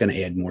 and that's going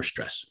to add more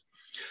stress.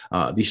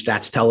 These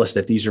stats tell us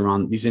that these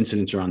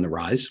incidents are on the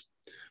rise.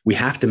 We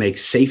have to make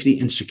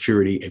safety and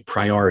security a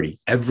priority.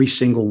 Every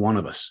single one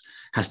of us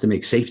has to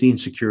make safety and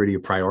security a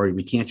priority.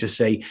 We can't just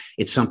say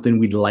it's something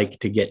we'd like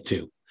to get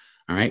to.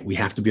 All right. We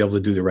have to be able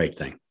to do the right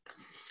thing.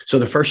 So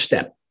the first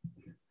step,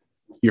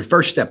 your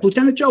first step,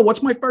 Lieutenant Joe,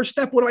 what's my first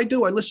step? What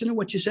do? I listen to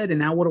what you said. And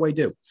now what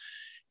do?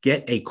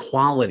 Get a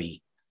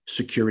quality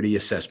security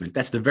assessment.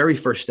 That's the very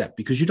first step,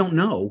 because you don't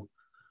know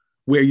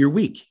where you're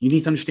weak. You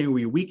need to understand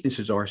where your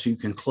weaknesses are so you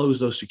can close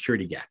those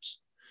security gaps,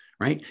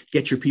 right?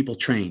 Get your people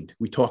trained.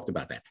 We talked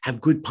about that. Have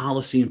good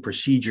policy and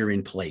procedure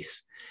in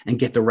place and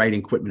get the right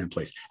equipment in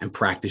place and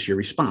practice your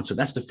response. So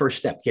that's the first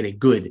step. Get a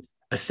good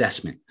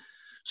assessment.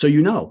 So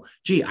you know,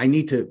 gee, I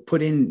need to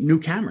put in new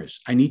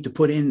cameras. I need to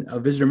put in a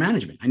visitor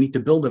management. I need to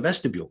build a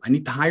vestibule. I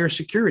need to hire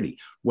security.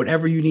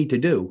 Whatever you need to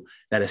do,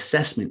 that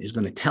assessment is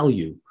going to tell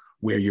you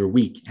where you're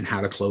weak and how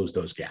to close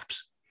those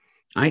gaps.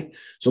 All right.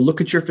 So look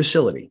at your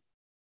facility.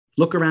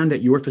 Look around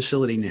at your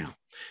facility now.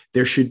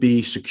 There should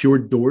be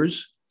secured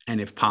doors and,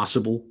 if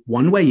possible,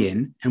 one way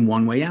in and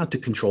one way out to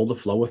control the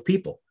flow of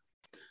people.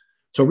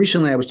 So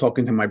recently I was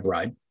talking to my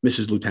bride,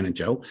 Mrs. Lieutenant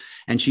Joe,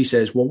 and she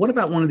says, well, what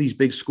about one of these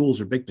big schools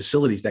or big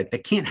facilities that they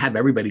can't have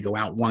everybody go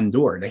out one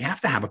door? They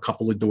have to have a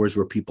couple of doors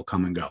where people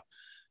come and go.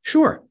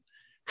 Sure.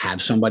 Have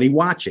somebody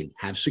watching,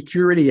 have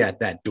security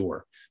at that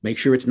door. Make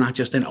sure it's not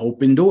just an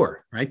open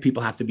door, right?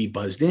 People have to be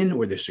buzzed in,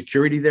 or there's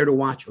security there to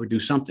watch or do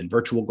something,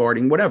 virtual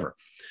guarding, whatever,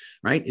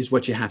 right? Is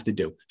what you have to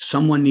do.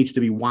 Someone needs to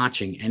be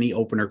watching any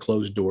open or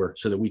closed door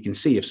so that we can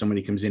see if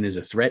somebody comes in as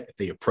a threat, if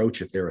they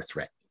approach, if they're a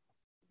threat.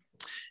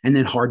 And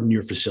then harden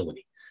your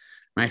facility,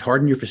 right?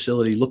 Harden your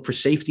facility. Look for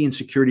safety and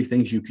security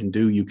things you can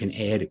do. You can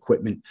add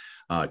equipment,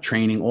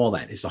 training, all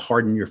that is to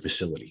harden your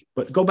facility.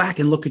 But go back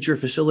and look at your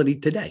facility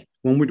today.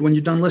 When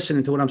you're done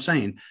listening to what I'm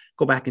saying,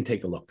 go back and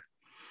take a look.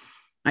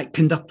 Right?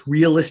 Conduct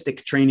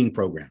realistic training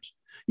programs.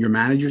 Your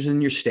managers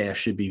and your staff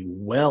should be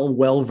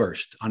well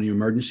versed on your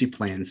emergency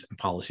plans and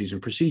policies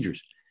and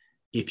procedures.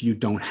 If you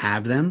don't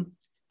have them,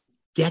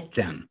 get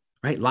them.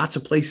 Right? Lots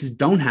of places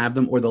don't have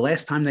them, or the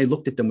last time they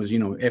looked at them was,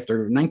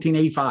 after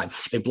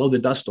 1985, they blow the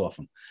dust off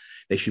them.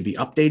 They should be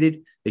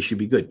updated. They should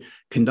be good.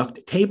 Conduct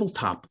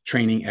tabletop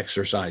training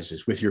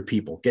exercises with your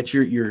people. Get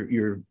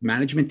your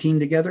management team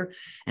together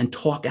and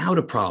talk out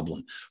a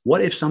problem.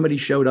 What if somebody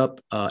showed up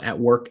at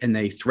work and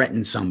they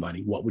threatened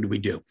somebody? What would we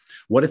do?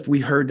 What if we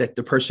heard that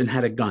the person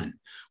had a gun?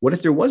 What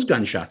if there was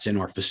gunshots in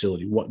our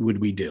facility? What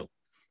would we do?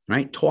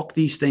 Right? Talk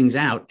these things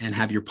out and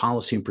have your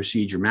policy and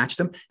procedure match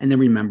them. And then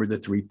remember the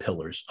 3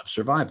 pillars of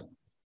survival.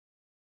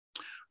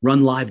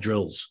 Run live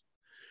drills.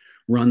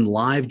 Run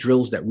live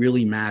drills that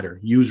really matter.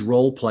 Use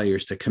role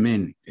players to come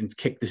in and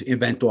kick this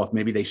event off.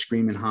 Maybe they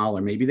scream and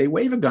holler. Maybe they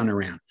wave a gun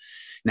around.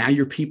 Now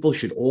your people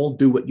should all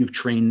do what you've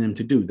trained them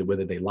to do,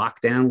 whether they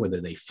lock down, whether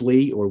they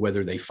flee, or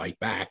whether they fight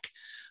back.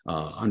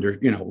 Under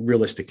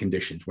realistic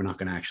conditions. We're not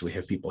going to actually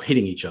have people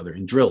hitting each other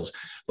in drills,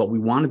 but we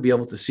want to be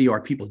able to see our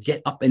people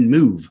get up and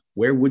move.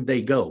 Where would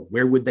they go?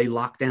 Where would they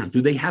lock down?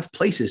 Do they have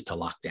places to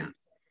lock down?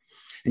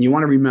 And you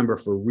want to remember,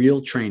 for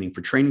real training,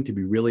 for training to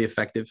be really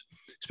effective,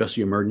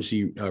 especially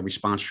emergency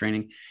response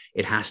training,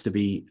 it has to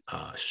be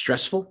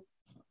stressful.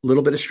 A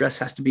little bit of stress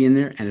has to be in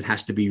there, and it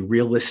has to be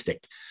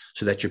realistic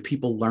so that your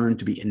people learn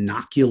to be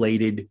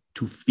inoculated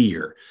to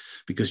fear.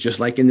 Because just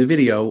like in the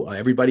video,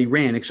 everybody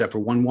ran except for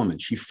one woman.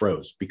 She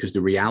froze, because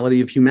the reality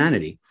of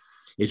humanity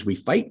is we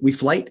fight, we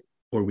flight,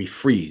 or we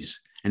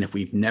freeze. And if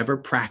we've never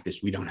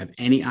practiced, we don't have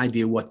any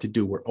idea what to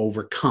do. We're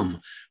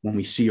overcome when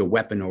we see a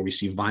weapon or we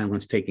see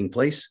violence taking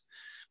place.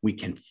 We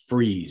can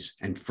freeze,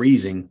 and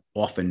freezing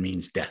often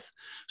means death.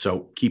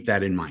 So keep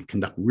that in mind.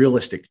 Conduct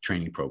realistic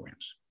training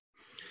programs.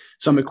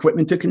 Some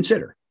equipment to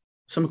consider.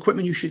 Some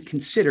equipment you should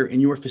consider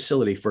in your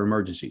facility for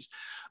emergencies.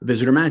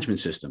 Visitor management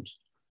systems.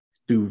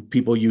 Do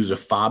people use a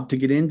fob to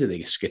get in? Do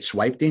they get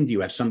swiped in? Do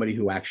you have somebody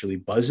who actually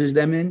buzzes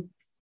them in?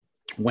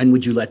 When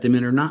would you let them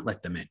in or not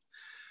let them in?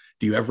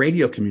 Do you have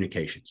radio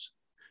communications?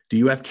 Do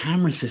you have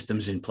camera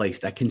systems in place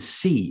that can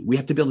see? We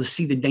have to be able to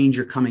see the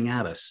danger coming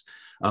at us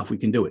if we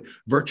can do it.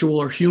 Virtual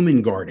or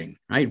human guarding,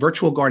 right?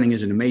 Virtual guarding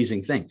is an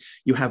amazing thing.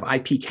 You have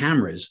IP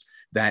cameras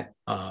that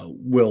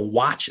will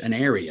watch an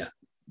area,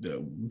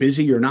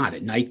 busy or not,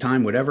 at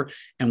nighttime, whatever.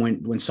 And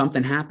when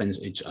something happens,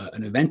 it's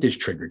an event is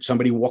triggered.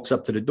 Somebody walks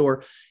up to the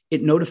door.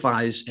 It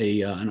notifies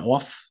an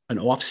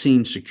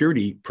off-scene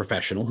security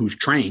professional who's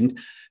trained.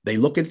 They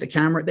look at the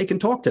camera. They can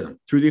talk to them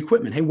through the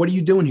equipment. Hey, what are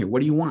you doing here? What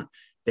do you want?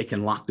 They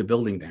can lock the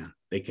building down.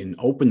 They can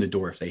open the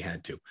door if they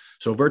had to.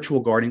 So virtual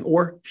guarding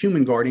or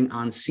human guarding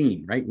on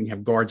scene, right? When you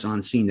have guards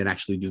on scene that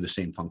actually do the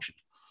same function.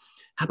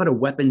 How about a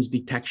weapons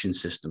detection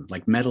system,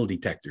 like metal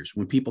detectors?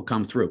 When people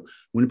come through,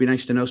 wouldn't it be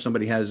nice to know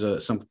somebody has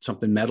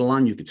something metal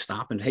on? You could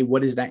stop and, hey,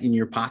 what is that in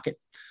your pocket?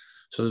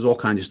 So there's all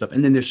kinds of stuff.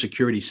 And then there's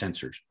security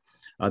sensors.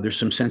 There's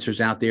some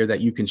sensors out there that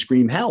you can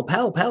scream, help,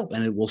 help, help,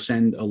 and it will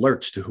send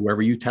alerts to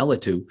whoever you tell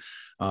it to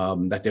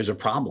that there's a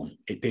problem.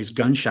 There's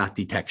gunshot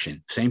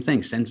detection. Same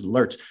thing, sends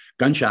alerts.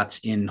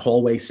 Gunshots in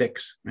hallway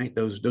 6, right?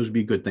 Those would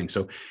be good things.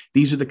 So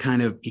these are the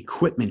kind of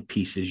equipment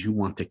pieces you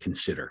want to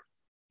consider,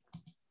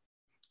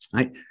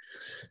 right?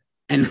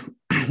 And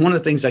one of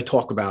the things I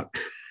talk about,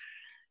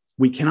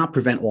 we cannot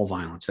prevent all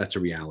violence. That's a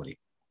reality.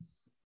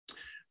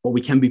 But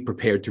we can be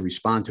prepared to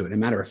respond to it. As a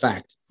matter of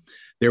fact,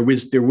 there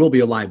will be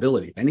a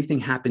liability. If anything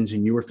happens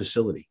in your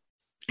facility,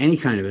 any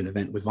kind of an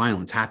event with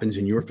violence happens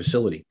in your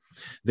facility,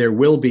 there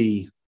will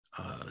be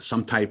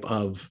some type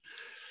of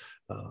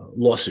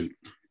lawsuit.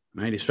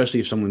 right? Especially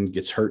if someone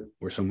gets hurt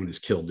or someone is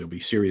killed, there'll be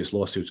serious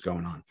lawsuits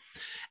going on.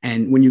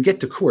 And when you get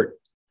to court,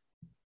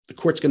 the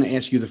court's going to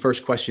ask you, the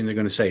first question they're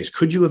going to say is,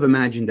 could you have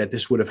imagined that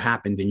this would have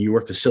happened in your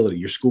facility,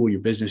 your school,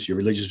 your business, your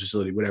religious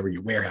facility, whatever,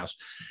 your warehouse?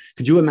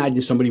 Could you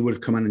imagine somebody would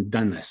have come in and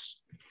done this?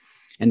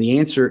 And the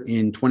answer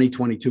in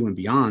 2022 and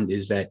beyond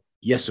is that,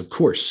 yes, of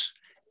course,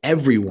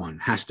 everyone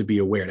has to be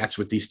aware. That's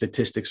what these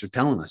statistics are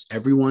telling us.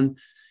 Everyone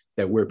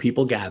that where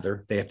people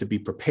gather, they have to be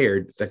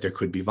prepared that there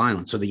could be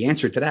violence. So the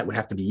answer to that would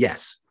have to be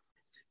yes.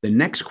 The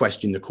next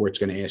question the court's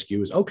going to ask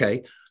you is,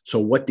 okay, so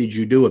what did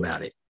you do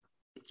about it?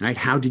 Right?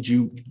 How did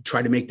you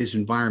try to make this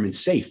environment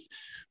safe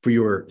for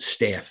your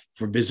staff,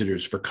 for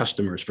visitors, for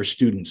customers, for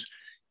students?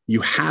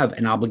 You have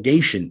an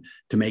obligation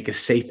to make a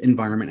safe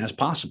environment as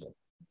possible.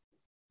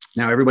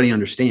 Now, everybody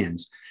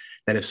understands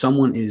that if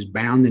someone is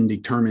bound and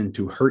determined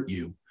to hurt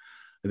you,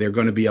 they're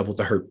going to be able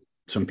to hurt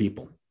some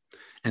people.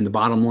 And the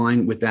bottom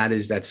line with that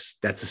is that's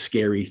a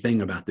scary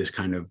thing about this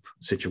kind of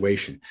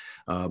situation.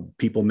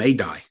 People may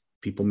die,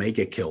 people may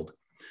get killed,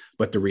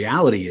 but the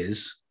reality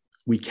is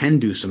we can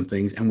do some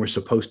things and we're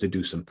supposed to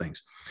do some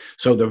things.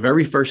 So the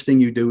very first thing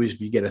you do is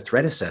you get a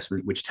threat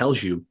assessment, which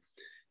tells you,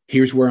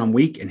 here's where I'm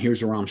weak and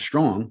here's where I'm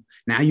strong.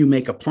 Now you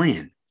make a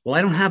plan. Well,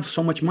 I don't have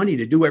so much money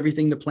to do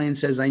everything the plan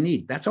says I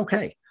need. That's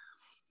okay.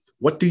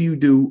 What do you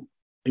do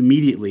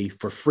immediately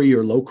for free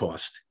or low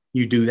cost?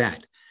 You do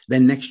that.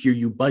 Then next year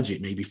you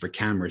budget maybe for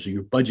cameras, or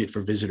you budget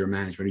for visitor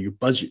management, or you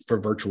budget for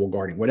virtual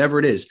guarding, whatever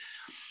it is.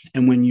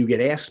 And when you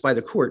get asked by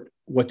the court,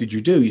 what did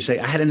you do? You say,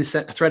 I had a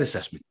threat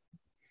assessment.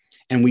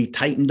 And we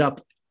tightened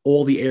up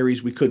all the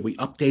areas we could. We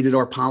updated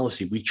our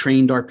policy. We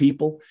trained our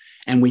people,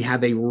 and we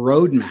have a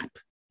roadmap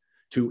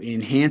to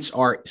enhance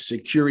our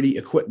security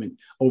equipment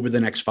over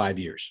the next 5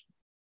 years.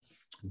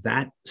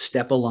 That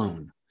step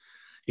alone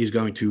is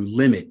going to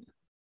limit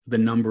the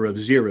number of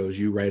zeros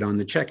you write on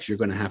the checks you're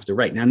going to have to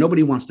write. Now,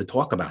 nobody wants to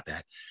talk about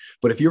that.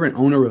 But if you're an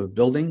owner of a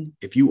building,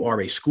 if you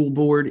are a school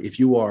board, if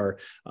you are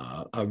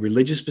a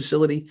religious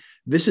facility,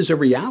 this is a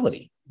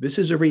reality. This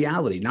is a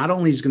reality. Not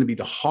only is it going to be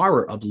the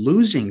horror of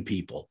losing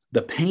people,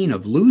 the pain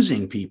of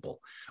losing people,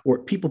 or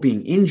people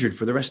being injured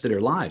for the rest of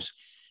their lives.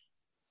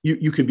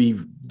 You could be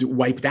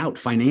wiped out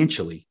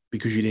financially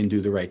because you didn't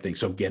do the right thing.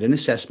 So get an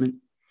assessment,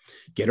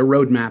 get a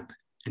roadmap,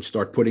 and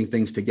start putting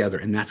things together.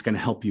 And that's going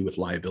to help you with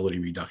liability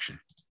reduction.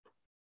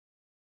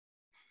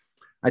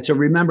 All right, so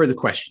remember the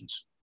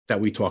questions that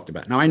we talked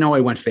about. Now, I know I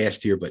went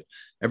fast here, but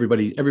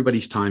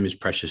everybody's time is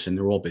precious and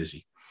they're all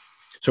busy.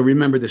 So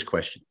remember this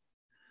question.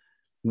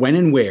 When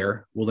and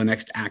where will the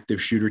next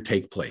active shooter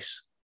take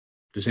place?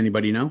 Does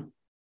anybody know?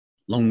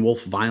 Lone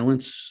wolf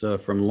violence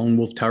from lone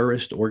wolf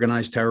terrorist,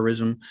 organized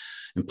terrorism,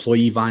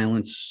 employee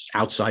violence,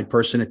 outside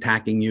person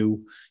attacking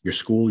you, your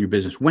school, your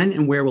business. When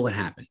and where will it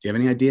happen? Do you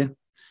have any idea?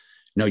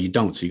 No, you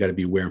don't. So you got to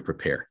be aware and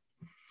prepare.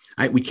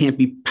 All right, we can't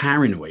be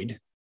paranoid.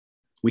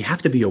 We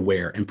have to be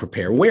aware and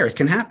prepare. Where it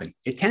can happen.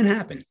 It can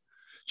happen.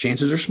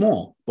 Chances are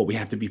small, but we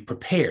have to be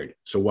prepared.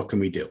 So what can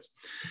we do?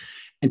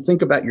 And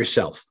think about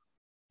yourself.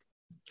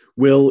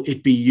 Will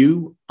it be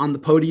you on the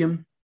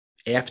podium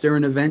after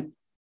an event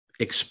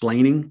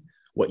explaining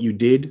what you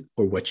did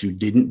or what you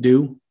didn't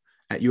do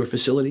at your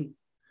facility?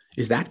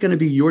 Is that going to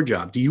be your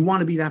job? Do you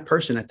want to be that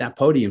person at that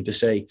podium to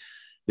say,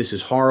 this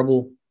is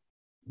horrible,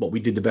 but we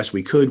did the best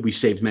we could. We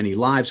saved many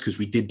lives because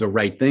we did the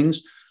right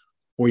things.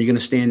 Or are you going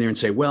to stand there and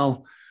say,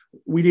 well,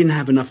 we didn't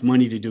have enough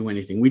money to do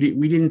anything. We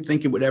didn't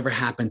think it would ever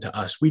happen to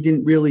us. We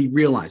didn't really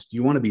realize. Do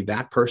you want to be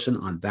that person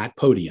on that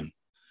podium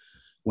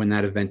when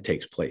that event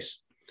takes place?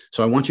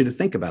 So I want you to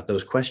think about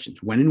those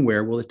questions. When and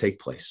where will it take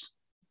place?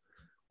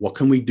 What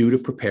can we do to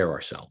prepare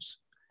ourselves?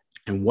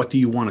 And what do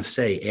you want to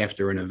say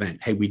after an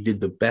event? Hey, we did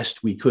the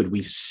best we could.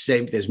 We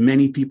saved as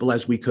many people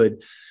as we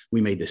could.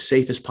 We made the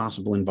safest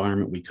possible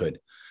environment we could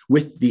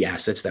with the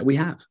assets that we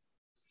have.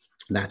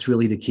 That's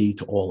really the key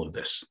to all of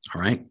this.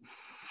 All right.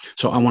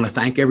 So I want to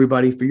thank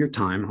everybody for your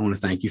time. I want to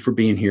thank you for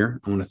being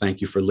here. I want to thank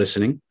you for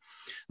listening.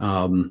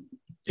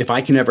 If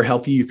I can ever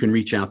help you, you can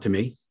reach out to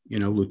me,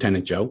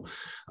 Lieutenant Joe,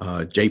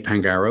 J.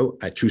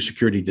 Pangaro at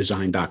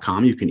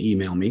TrueSecurityDesign.com. You can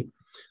email me.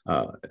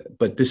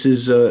 But this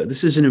is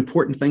an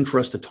important thing for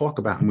us to talk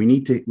about, and we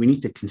need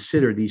to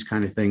consider these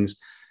kind of things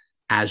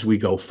as we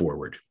go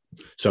forward.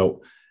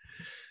 So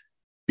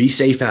be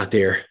safe out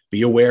there,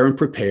 be aware and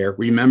prepare.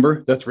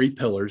 Remember the 3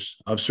 pillars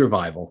of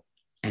survival,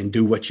 and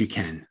do what you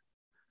can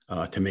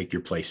to make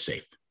your place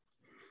safe.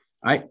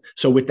 All right.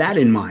 So with that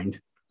in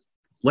mind,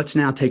 let's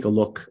now take a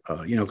look,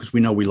 because we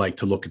know we like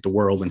to look at the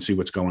world and see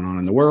what's going on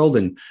in the world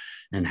and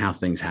how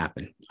things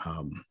happen.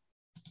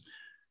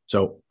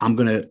 So I'm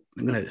gonna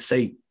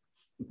say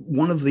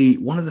one of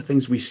the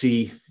things we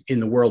see in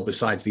the world,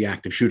 besides the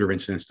active shooter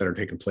incidents that are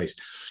taking place,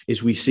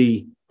 is we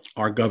see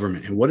our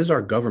government. And what is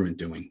our government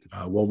doing?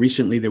 Well,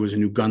 recently there was a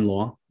new gun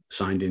law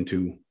signed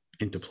into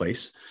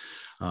place.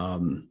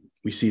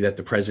 We see that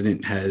the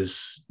president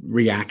has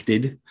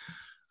reacted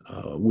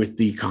with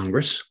the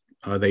Congress.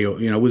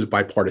 It was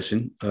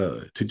bipartisan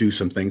to do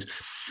some things.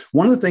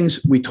 One of the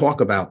things we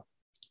talk about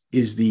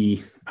is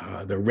the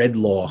red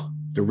law,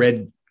 the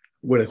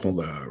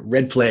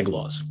red flag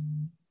laws.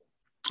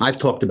 I've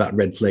talked about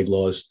red flag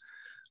laws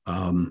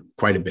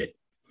quite a bit.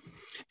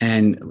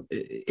 And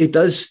it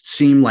does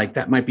seem like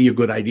that might be a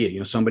good idea. You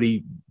know,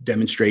 somebody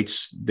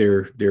demonstrates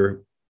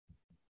they're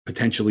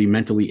potentially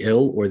mentally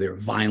ill or they're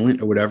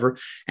violent or whatever,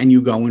 and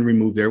you go and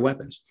remove their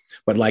weapons.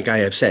 But like I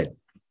have said,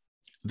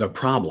 the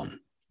problem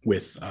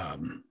with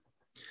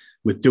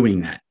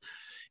doing that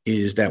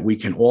is that we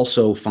can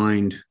also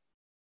find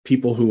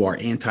people who are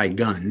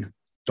anti-gun,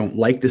 don't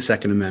like the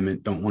Second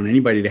Amendment, don't want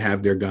anybody to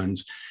have their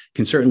guns,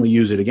 can certainly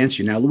use it against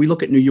you. Now, we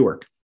look at New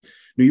York.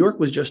 New York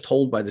was just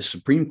told by the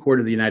Supreme Court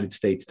of the United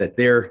States that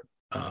their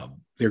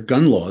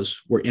gun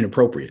laws were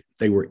inappropriate.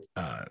 They were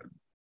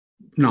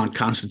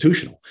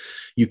non-constitutional.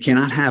 You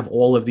cannot have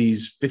all of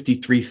these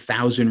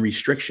 53,000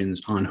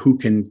 restrictions on who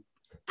can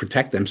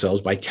protect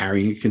themselves by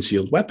carrying a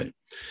concealed weapon.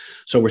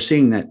 So we're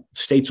seeing that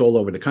states all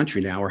over the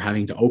country now are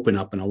having to open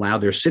up and allow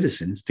their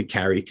citizens to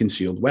carry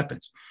concealed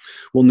weapons.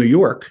 Well, New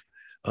York,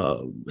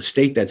 a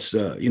state that's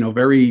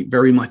very,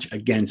 very much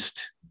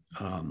against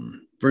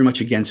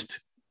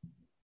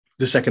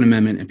the Second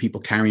Amendment and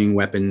people carrying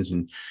weapons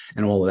and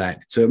all of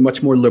that. It's a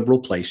much more liberal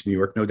place, New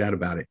York, no doubt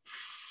about it.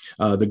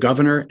 The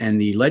governor and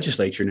the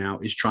legislature now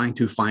is trying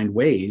to find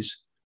ways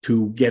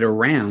to do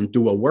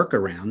a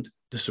workaround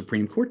the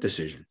Supreme Court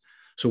decision.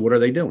 So what are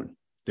they doing?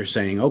 They're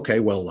saying, okay,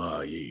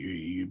 well,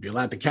 you'd be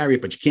allowed to carry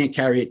it, but you can't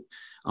carry it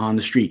on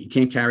the street. You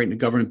can't carry it in a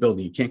government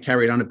building. You can't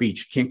carry it on a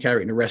beach. You can't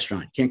carry it in a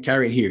restaurant. You can't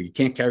carry it here. You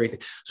can't carry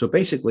it. So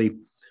basically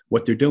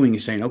what they're doing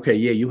is saying, okay,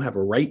 yeah, you have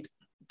a right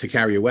to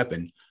carry a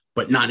weapon,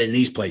 but not in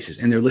these places.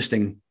 And they're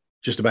listing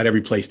just about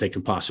every place they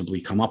can possibly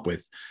come up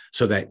with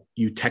so that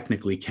you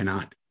technically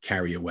cannot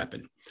carry a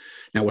weapon.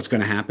 Now, what's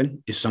going to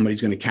happen is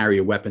somebody's going to carry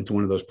a weapon to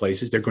one of those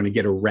places. They're going to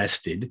get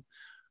arrested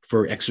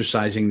for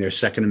exercising their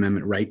Second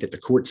Amendment right that the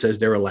court says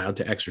they're allowed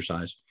to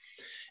exercise.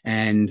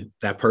 And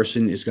that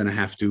person is going to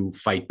have to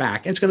fight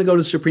back. And it's going to go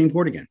to the Supreme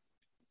Court again.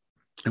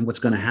 And what's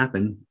going to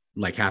happen,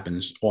 like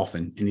happens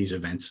often in these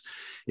events,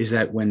 is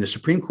that when the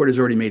Supreme Court has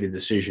already made a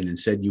decision and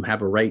said you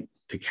have a right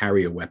to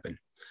carry a weapon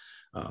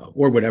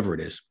or whatever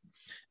it is,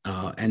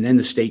 and then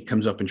the state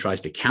comes up and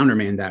tries to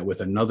countermand that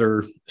with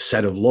another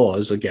set of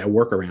laws, again, a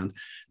workaround,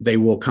 they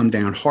will come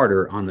down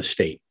harder on the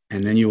state.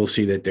 And then you will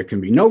see that there can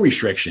be no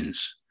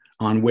restrictions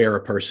on where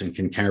a person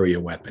can carry a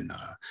weapon,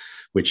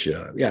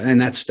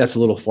 and that's a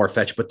little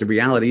far-fetched, but the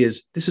reality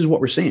is this is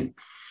what we're seeing.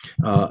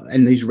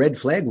 And these red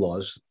flag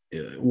laws,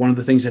 one of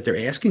the things that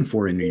they're asking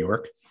for in New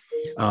York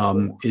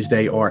is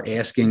they are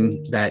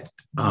asking that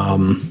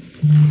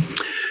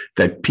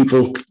that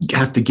people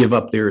have to give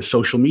up their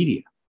social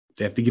media.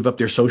 They have to give up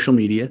their social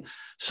media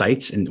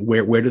sites, and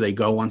where do they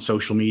go on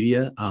social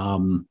media?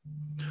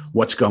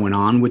 What's going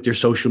on with their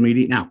social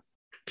media? Now,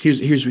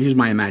 here's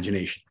my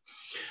imagination.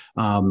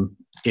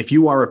 If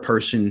you are a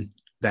person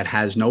that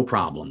has no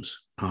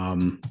problems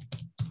and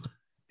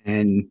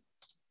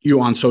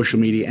you're on social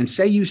media and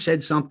say you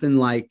said something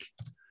like,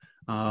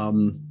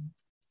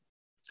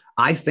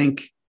 I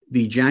think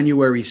the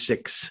January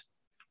 6th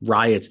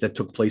riots that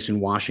took place in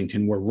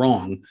Washington were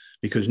wrong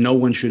because no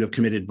one should have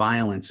committed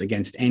violence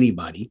against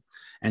anybody.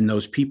 And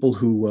those people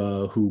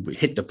who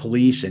hit the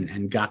police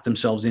and got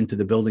themselves into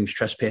the buildings,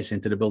 trespassed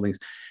into the buildings,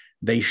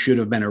 they should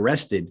have been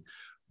arrested.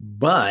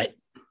 But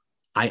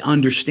I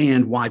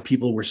understand why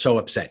people were so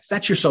upset.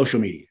 That's your social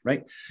media,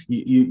 right?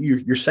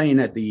 You're saying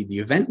that the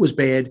event was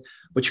bad,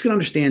 but you can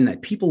understand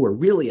that people were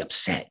really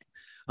upset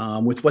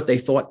with what they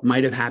thought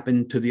might have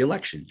happened to the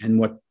election and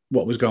what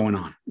was going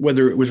on,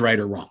 whether it was right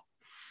or wrong,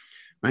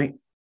 right?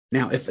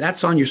 Now, if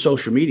that's on your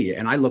social media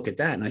and I look at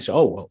that and I say,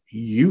 oh, well,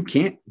 you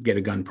can't get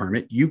a gun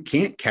permit. You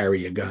can't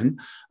carry a gun.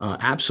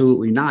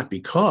 Absolutely not,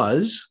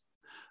 because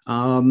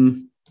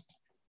you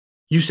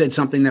said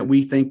something that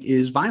we think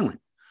is violent.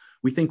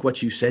 We think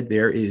what you said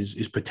there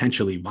is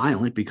potentially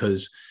violent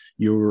because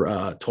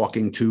you're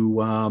talking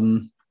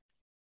to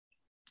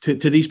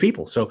these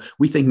people. So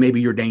we think maybe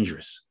you're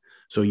dangerous.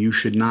 So you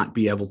should not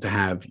be able to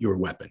have your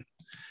weapon.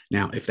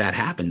 Now, if that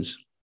happens,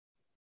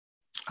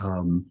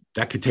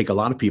 that could take a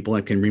lot of people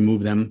and can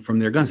remove them from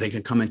their guns. They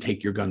can come and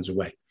take your guns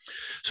away.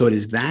 So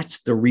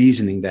that's the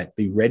reasoning that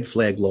the red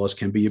flag laws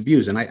can be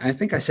abused. And I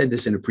think I said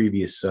this in a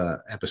previous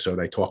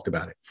episode. I talked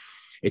about it.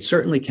 It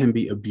certainly can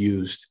be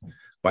abused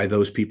by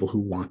those people who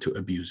want to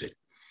abuse it.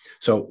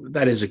 So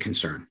that is a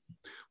concern.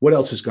 What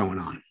else is going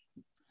on?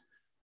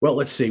 Well,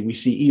 let's see. We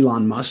see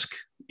Elon Musk.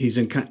 He's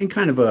in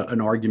kind of an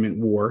argument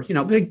war. You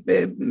know,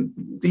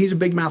 he's a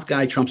big mouth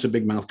guy. Trump's a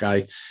big mouth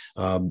guy.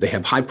 They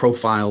have high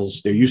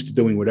profiles. They're used to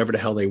doing whatever the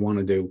hell they want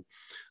to do.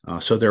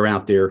 So they're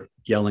out there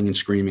yelling and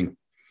screaming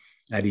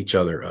at each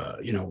other.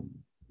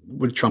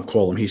 What did Trump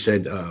call him? He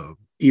said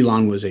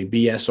Elon was a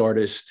BS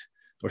artist,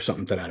 or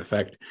something to that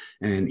effect.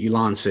 And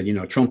Elon said,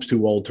 Trump's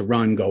too old to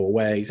run, go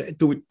away. He said,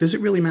 does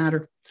it really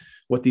matter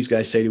what these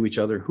guys say to each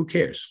other? Who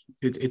cares?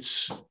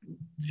 It's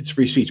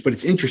free speech. But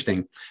it's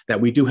interesting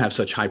that we do have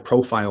such high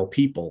profile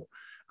people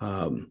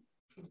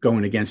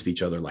going against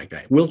each other like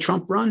that. Will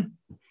Trump run?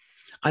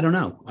 I don't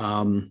know.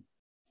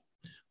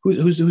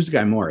 who's the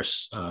guy?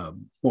 Morris.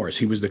 Morris.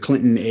 He was the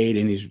Clinton aide,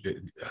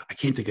 and I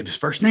can't think of his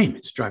first name.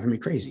 It's driving me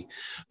crazy.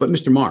 But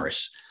Mr.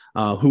 Morris,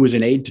 who was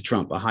an aide to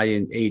Trump, a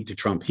high-end aide to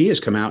Trump, he has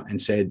come out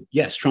and said,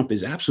 yes, Trump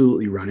is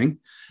absolutely running.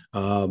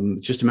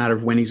 It's just a matter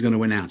of when he's going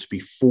to announce,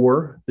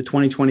 before the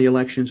 2020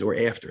 elections or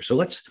after.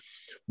 So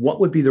what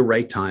would be the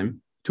right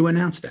time to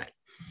announce that?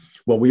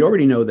 Well, we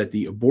already know that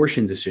the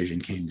abortion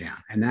decision came down,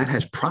 and that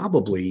has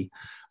probably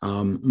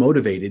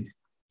motivated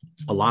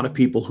a lot of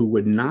people who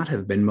would not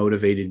have been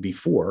motivated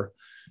before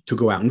to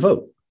go out and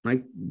vote.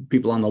 Right?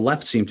 People on the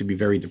left seem to be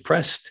very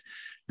depressed.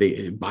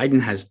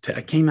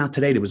 Biden came out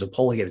today. There was a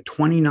poll. He had a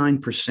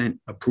 29%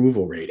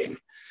 approval rating.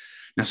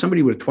 Now,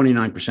 somebody with a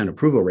 29%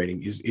 approval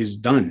rating is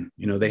done.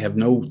 You know, they're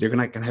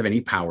not going to have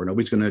any power.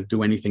 Nobody's going to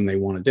do anything they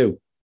want to do.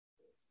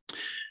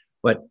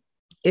 But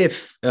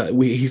if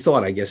he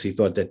thought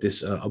that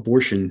this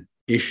abortion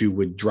issue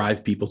would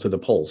drive people to the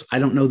polls. I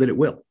don't know that it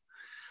will.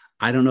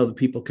 I don't know that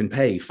people can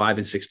pay $5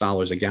 and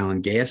 $6 a gallon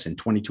gas and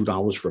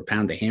 $22 for a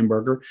pound of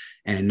hamburger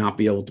and not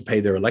be able to pay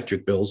their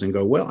electric bills and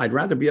go, well, I'd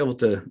rather be able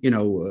to,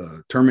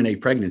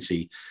 terminate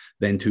pregnancy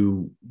than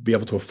to be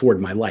able to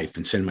afford my life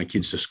and send my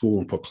kids to school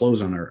and put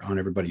clothes on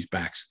everybody's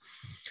backs.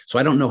 So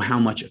I don't know how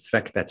much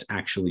effect that's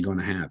actually going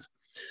to have.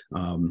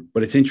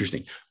 But it's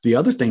interesting. The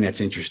other thing that's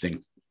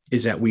interesting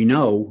is that we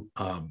know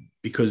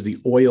because the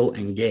oil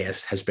and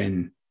gas has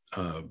been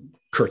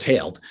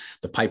curtailed,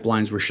 the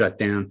pipelines were shut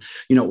down.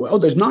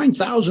 There's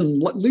 9,000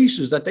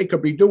 leases that they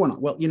could be doing.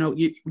 Well,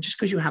 just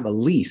because you have a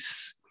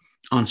lease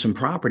on some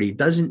property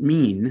doesn't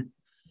mean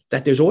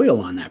that there's oil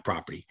on that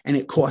property. And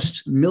it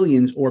costs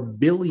millions or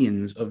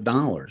billions of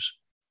dollars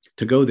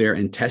to go there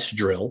and test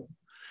drill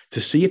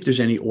to see if there's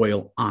any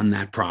oil on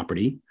that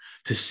property,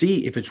 to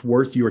see if it's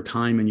worth your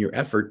time and your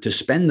effort to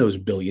spend those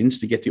billions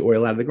to get the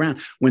oil out of the ground,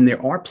 when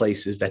there are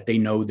places that they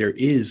know there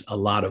is a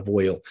lot of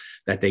oil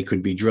that they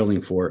could be drilling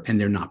for and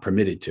they're not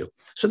permitted to.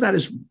 So that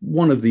is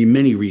one of the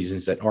many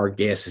reasons that our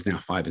gas is now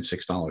 $5 and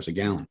 $6 a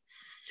gallon.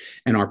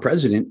 And our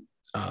president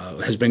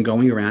has been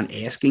going around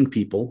asking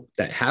people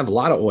that have a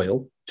lot of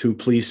oil to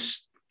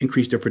please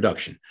increase their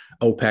production.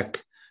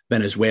 OPEC,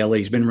 Venezuela,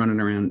 he's been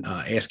running around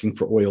asking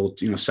for oil,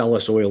 sell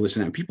us oil, this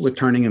and that. And people are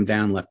turning him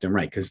down left and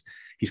right because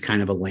he's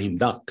kind of a lame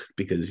duck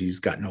because he's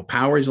got no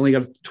power. He's only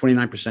got a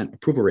 29%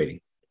 approval rating.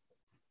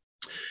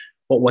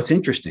 But what's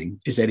interesting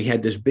is that he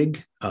had this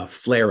big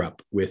flare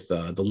up with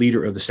the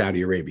leader of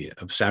Saudi Arabia.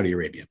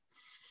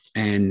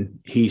 And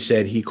he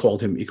said he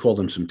called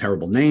him some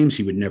terrible names.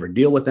 He would never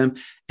deal with them.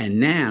 And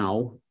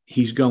now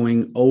he's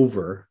going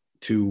over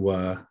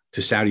to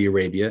Saudi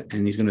Arabia,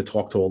 and he's going to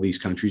talk to all these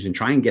countries and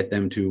try and get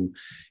them to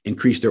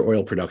increase their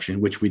oil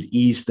production, which would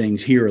ease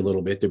things here a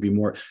little bit. There'd be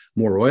more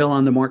oil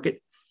on the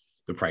market.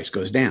 The price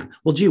goes down.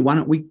 Well, gee, why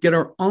don't we get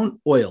our own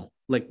oil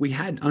like we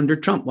had under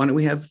Trump? Why don't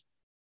we have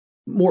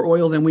more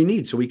oil than we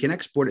need so we can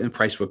export it and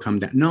price will come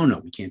down?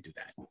 No, we can't do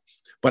that.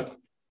 But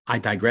I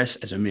digress,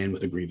 as a man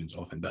with a grievance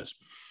often does.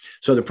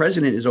 So the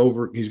president is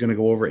over. He's going to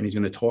go over and he's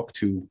going to talk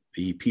to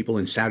the people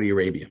in Saudi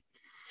Arabia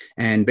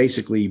and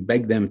basically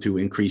beg them to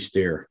increase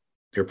their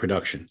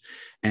production.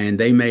 And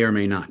they may or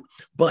may not.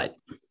 But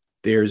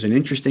there's an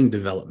interesting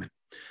development.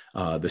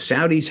 The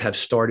Saudis have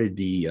started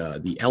the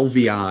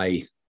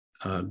LVI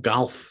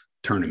golf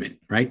tournament,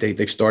 right?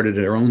 They've started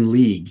their own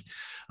league,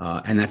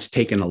 and that's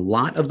taken a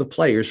lot of the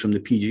players from the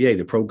PGA,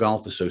 the Pro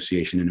Golf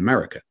Association in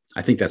America.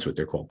 I think that's what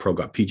they're called,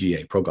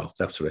 PGA, Pro Golf.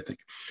 That's what I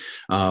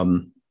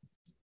think.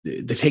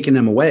 They've taken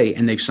them away,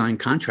 and they've signed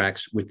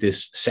contracts with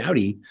this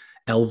Saudi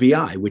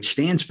LVI, which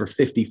stands for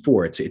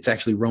 54. It's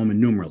actually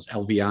Roman numerals,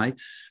 LVI,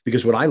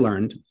 because what I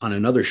learned on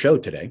another show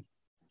today,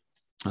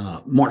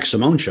 Mark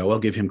Simone show, I'll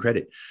give him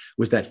credit,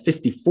 was that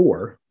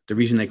 54. The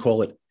reason they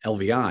call it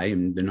LVI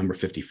and the number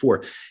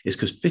 54 is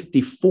because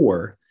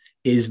 54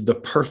 is the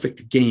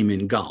perfect game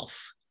in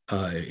golf.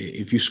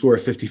 If you score a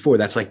 54,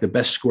 that's like the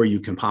best score you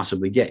can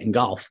possibly get in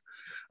golf.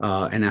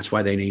 And that's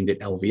why they named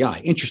it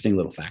LVI. Interesting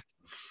little fact.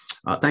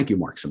 Thank you,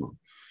 Mark Simone.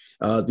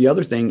 The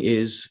other thing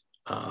is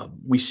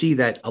we see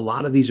that a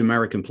lot of these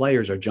American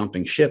players are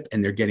jumping ship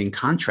and they're getting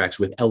contracts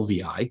with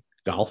LVI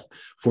golf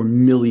for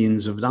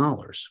millions of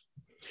dollars.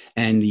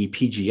 And the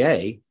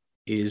PGA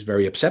is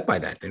very upset by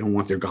that. They don't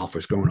want their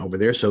golfers going over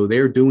there. So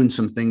they're doing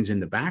some things in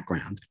the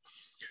background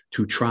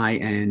to try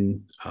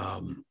and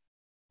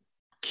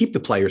keep the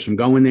players from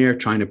going there,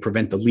 trying to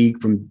prevent the league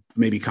from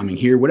maybe coming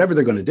here, whatever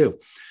they're going to do.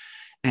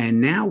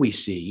 And now we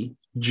see,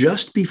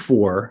 just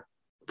before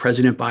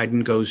President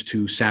Biden goes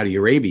to Saudi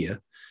Arabia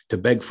to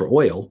beg for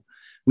oil,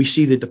 we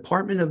see the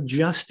Department of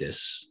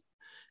Justice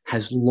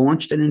has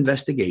launched an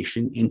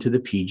investigation into the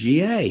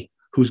PGA,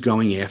 who's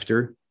going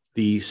after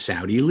the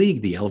Saudi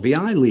league, the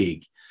LVI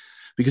league,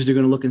 because they're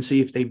going to look and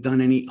see if they've done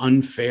any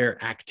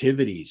unfair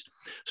activities.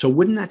 So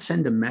wouldn't that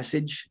send a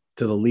message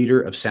to the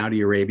leader of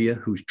Saudi Arabia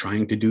who's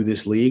trying to do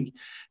this league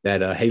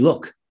that, hey,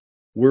 look,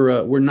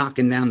 we're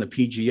knocking down the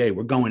PGA.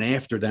 We're going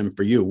after them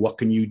for you. What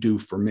can you do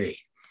for me?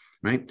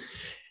 Right?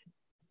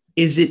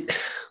 Is it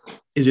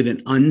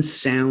an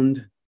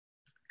unsound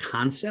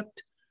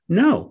concept?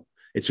 No,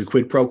 it's a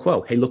quid pro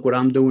quo. Hey, look what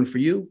I'm doing for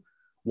you.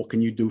 What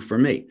can you do for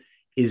me?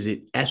 Is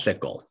it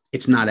ethical?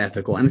 It's not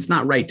ethical, and it's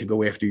not right to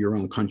go after your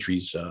own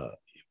country's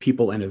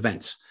people and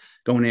events.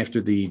 Going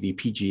after the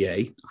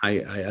PGA, I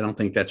don't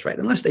think that's right,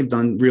 unless they've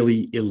done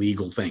really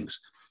illegal things,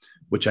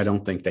 which I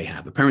don't think they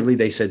have. Apparently,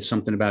 they said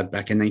something about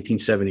back in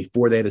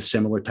 1974, they had a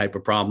similar type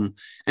of problem,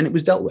 and it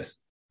was dealt with.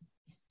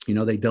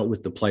 They dealt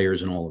with the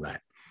players and all of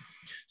that.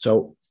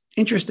 So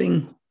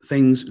interesting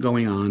things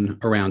going on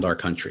around our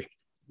country.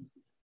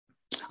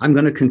 I'm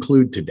going to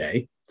conclude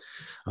today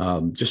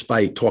just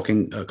by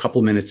talking a couple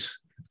of minutes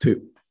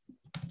to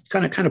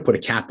kind of put a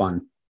cap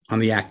on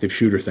the active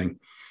shooter thing.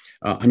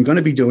 I'm going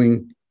to be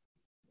doing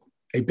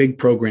a big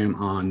program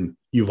on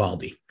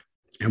Uvalde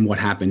and what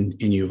happened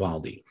in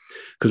Uvalde,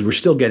 because we're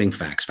still getting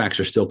facts. Facts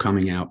are still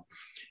coming out.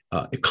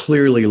 It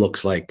clearly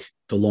looks like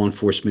the law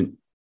enforcement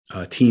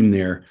team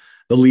there,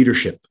 the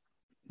leadership,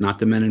 not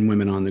the men and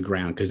women on the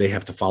ground, because they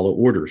have to follow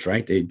orders,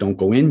 right? They don't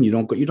go in. You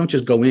don't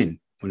just go in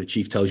when a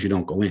chief tells you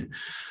don't go in.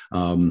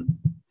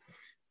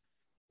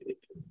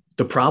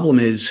 The problem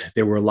is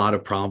there were a lot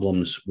of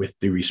problems with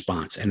the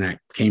response, and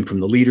that came from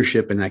the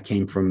leadership, and that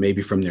came from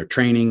maybe from their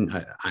training.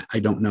 I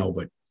don't know,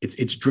 but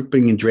it's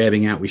dripping and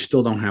drabbing out. We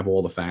still don't have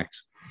all the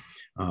facts,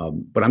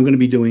 but I'm going to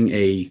be doing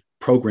a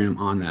program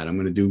on that. I'm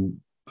going to do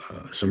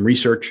some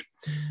research.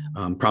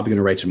 I'm probably going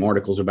to write some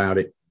articles about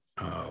it,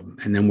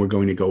 and then we're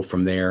going to go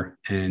from there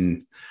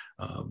and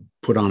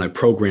put on a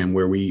program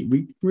where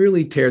we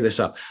really tear this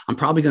up. I'm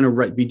probably going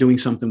to be doing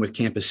something with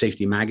Campus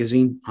Safety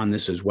Magazine on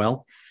this as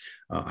well.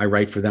 I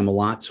write for them a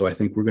lot, so I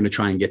think we're going to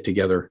try and get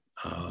together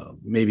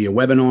maybe a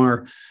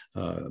webinar,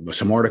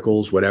 some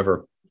articles,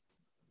 whatever.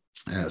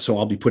 So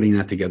I'll be putting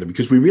that together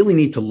because we really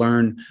need to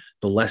learn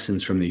the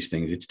lessons from these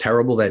things. It's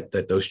terrible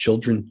that those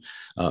children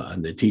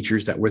and the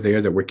teachers that were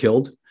there that were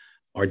killed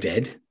are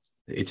dead.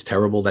 It's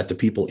terrible that the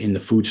people in the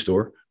food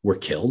store were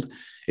killed.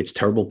 It's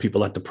terrible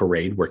people at the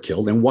parade were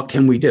killed. And what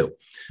can we do?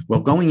 Well,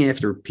 going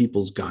after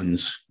people's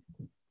guns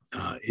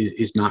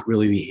is not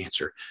really the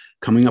answer.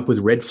 Coming up with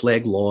red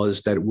flag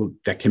laws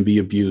that can be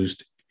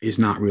abused is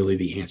not really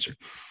the answer.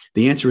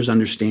 The answer is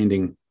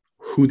understanding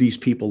who these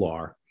people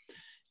are.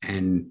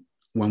 And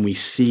when we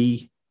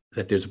see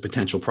that there's a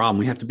potential problem,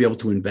 we have to be able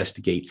to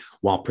investigate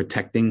while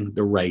protecting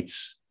the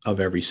rights of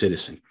every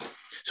citizen.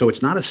 So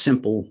it's not a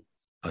simple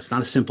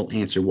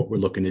answer what we're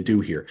looking to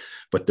do here,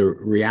 but the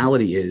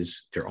reality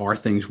is there are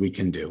things we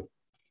can do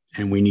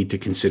and we need to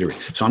consider it.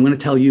 So I'm going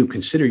to tell you,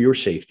 consider your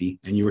safety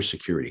and your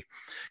security.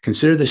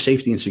 Consider the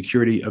safety and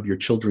security of your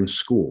children's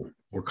school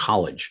or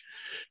college.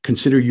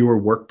 Consider your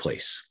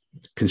workplace.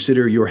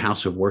 Consider your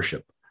house of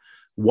worship.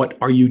 What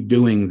are you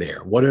doing there?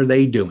 What are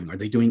they doing? Are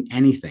they doing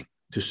anything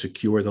to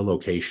secure the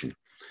location?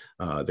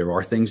 There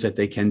are things that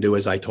they can do,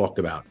 as I talked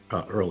about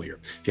earlier.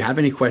 If you have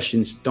any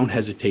questions, don't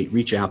hesitate.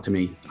 Reach out to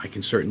me. I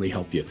can certainly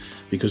help you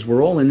because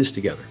we're all in this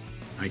together.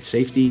 Right?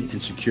 Safety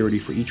and security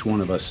for each one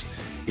of us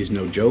is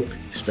no joke,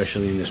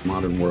 especially in this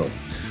modern world.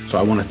 So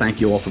I want to thank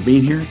you all for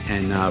being here.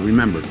 And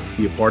remember,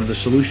 be a part of the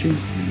solution,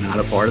 not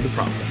a part of the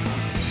problem.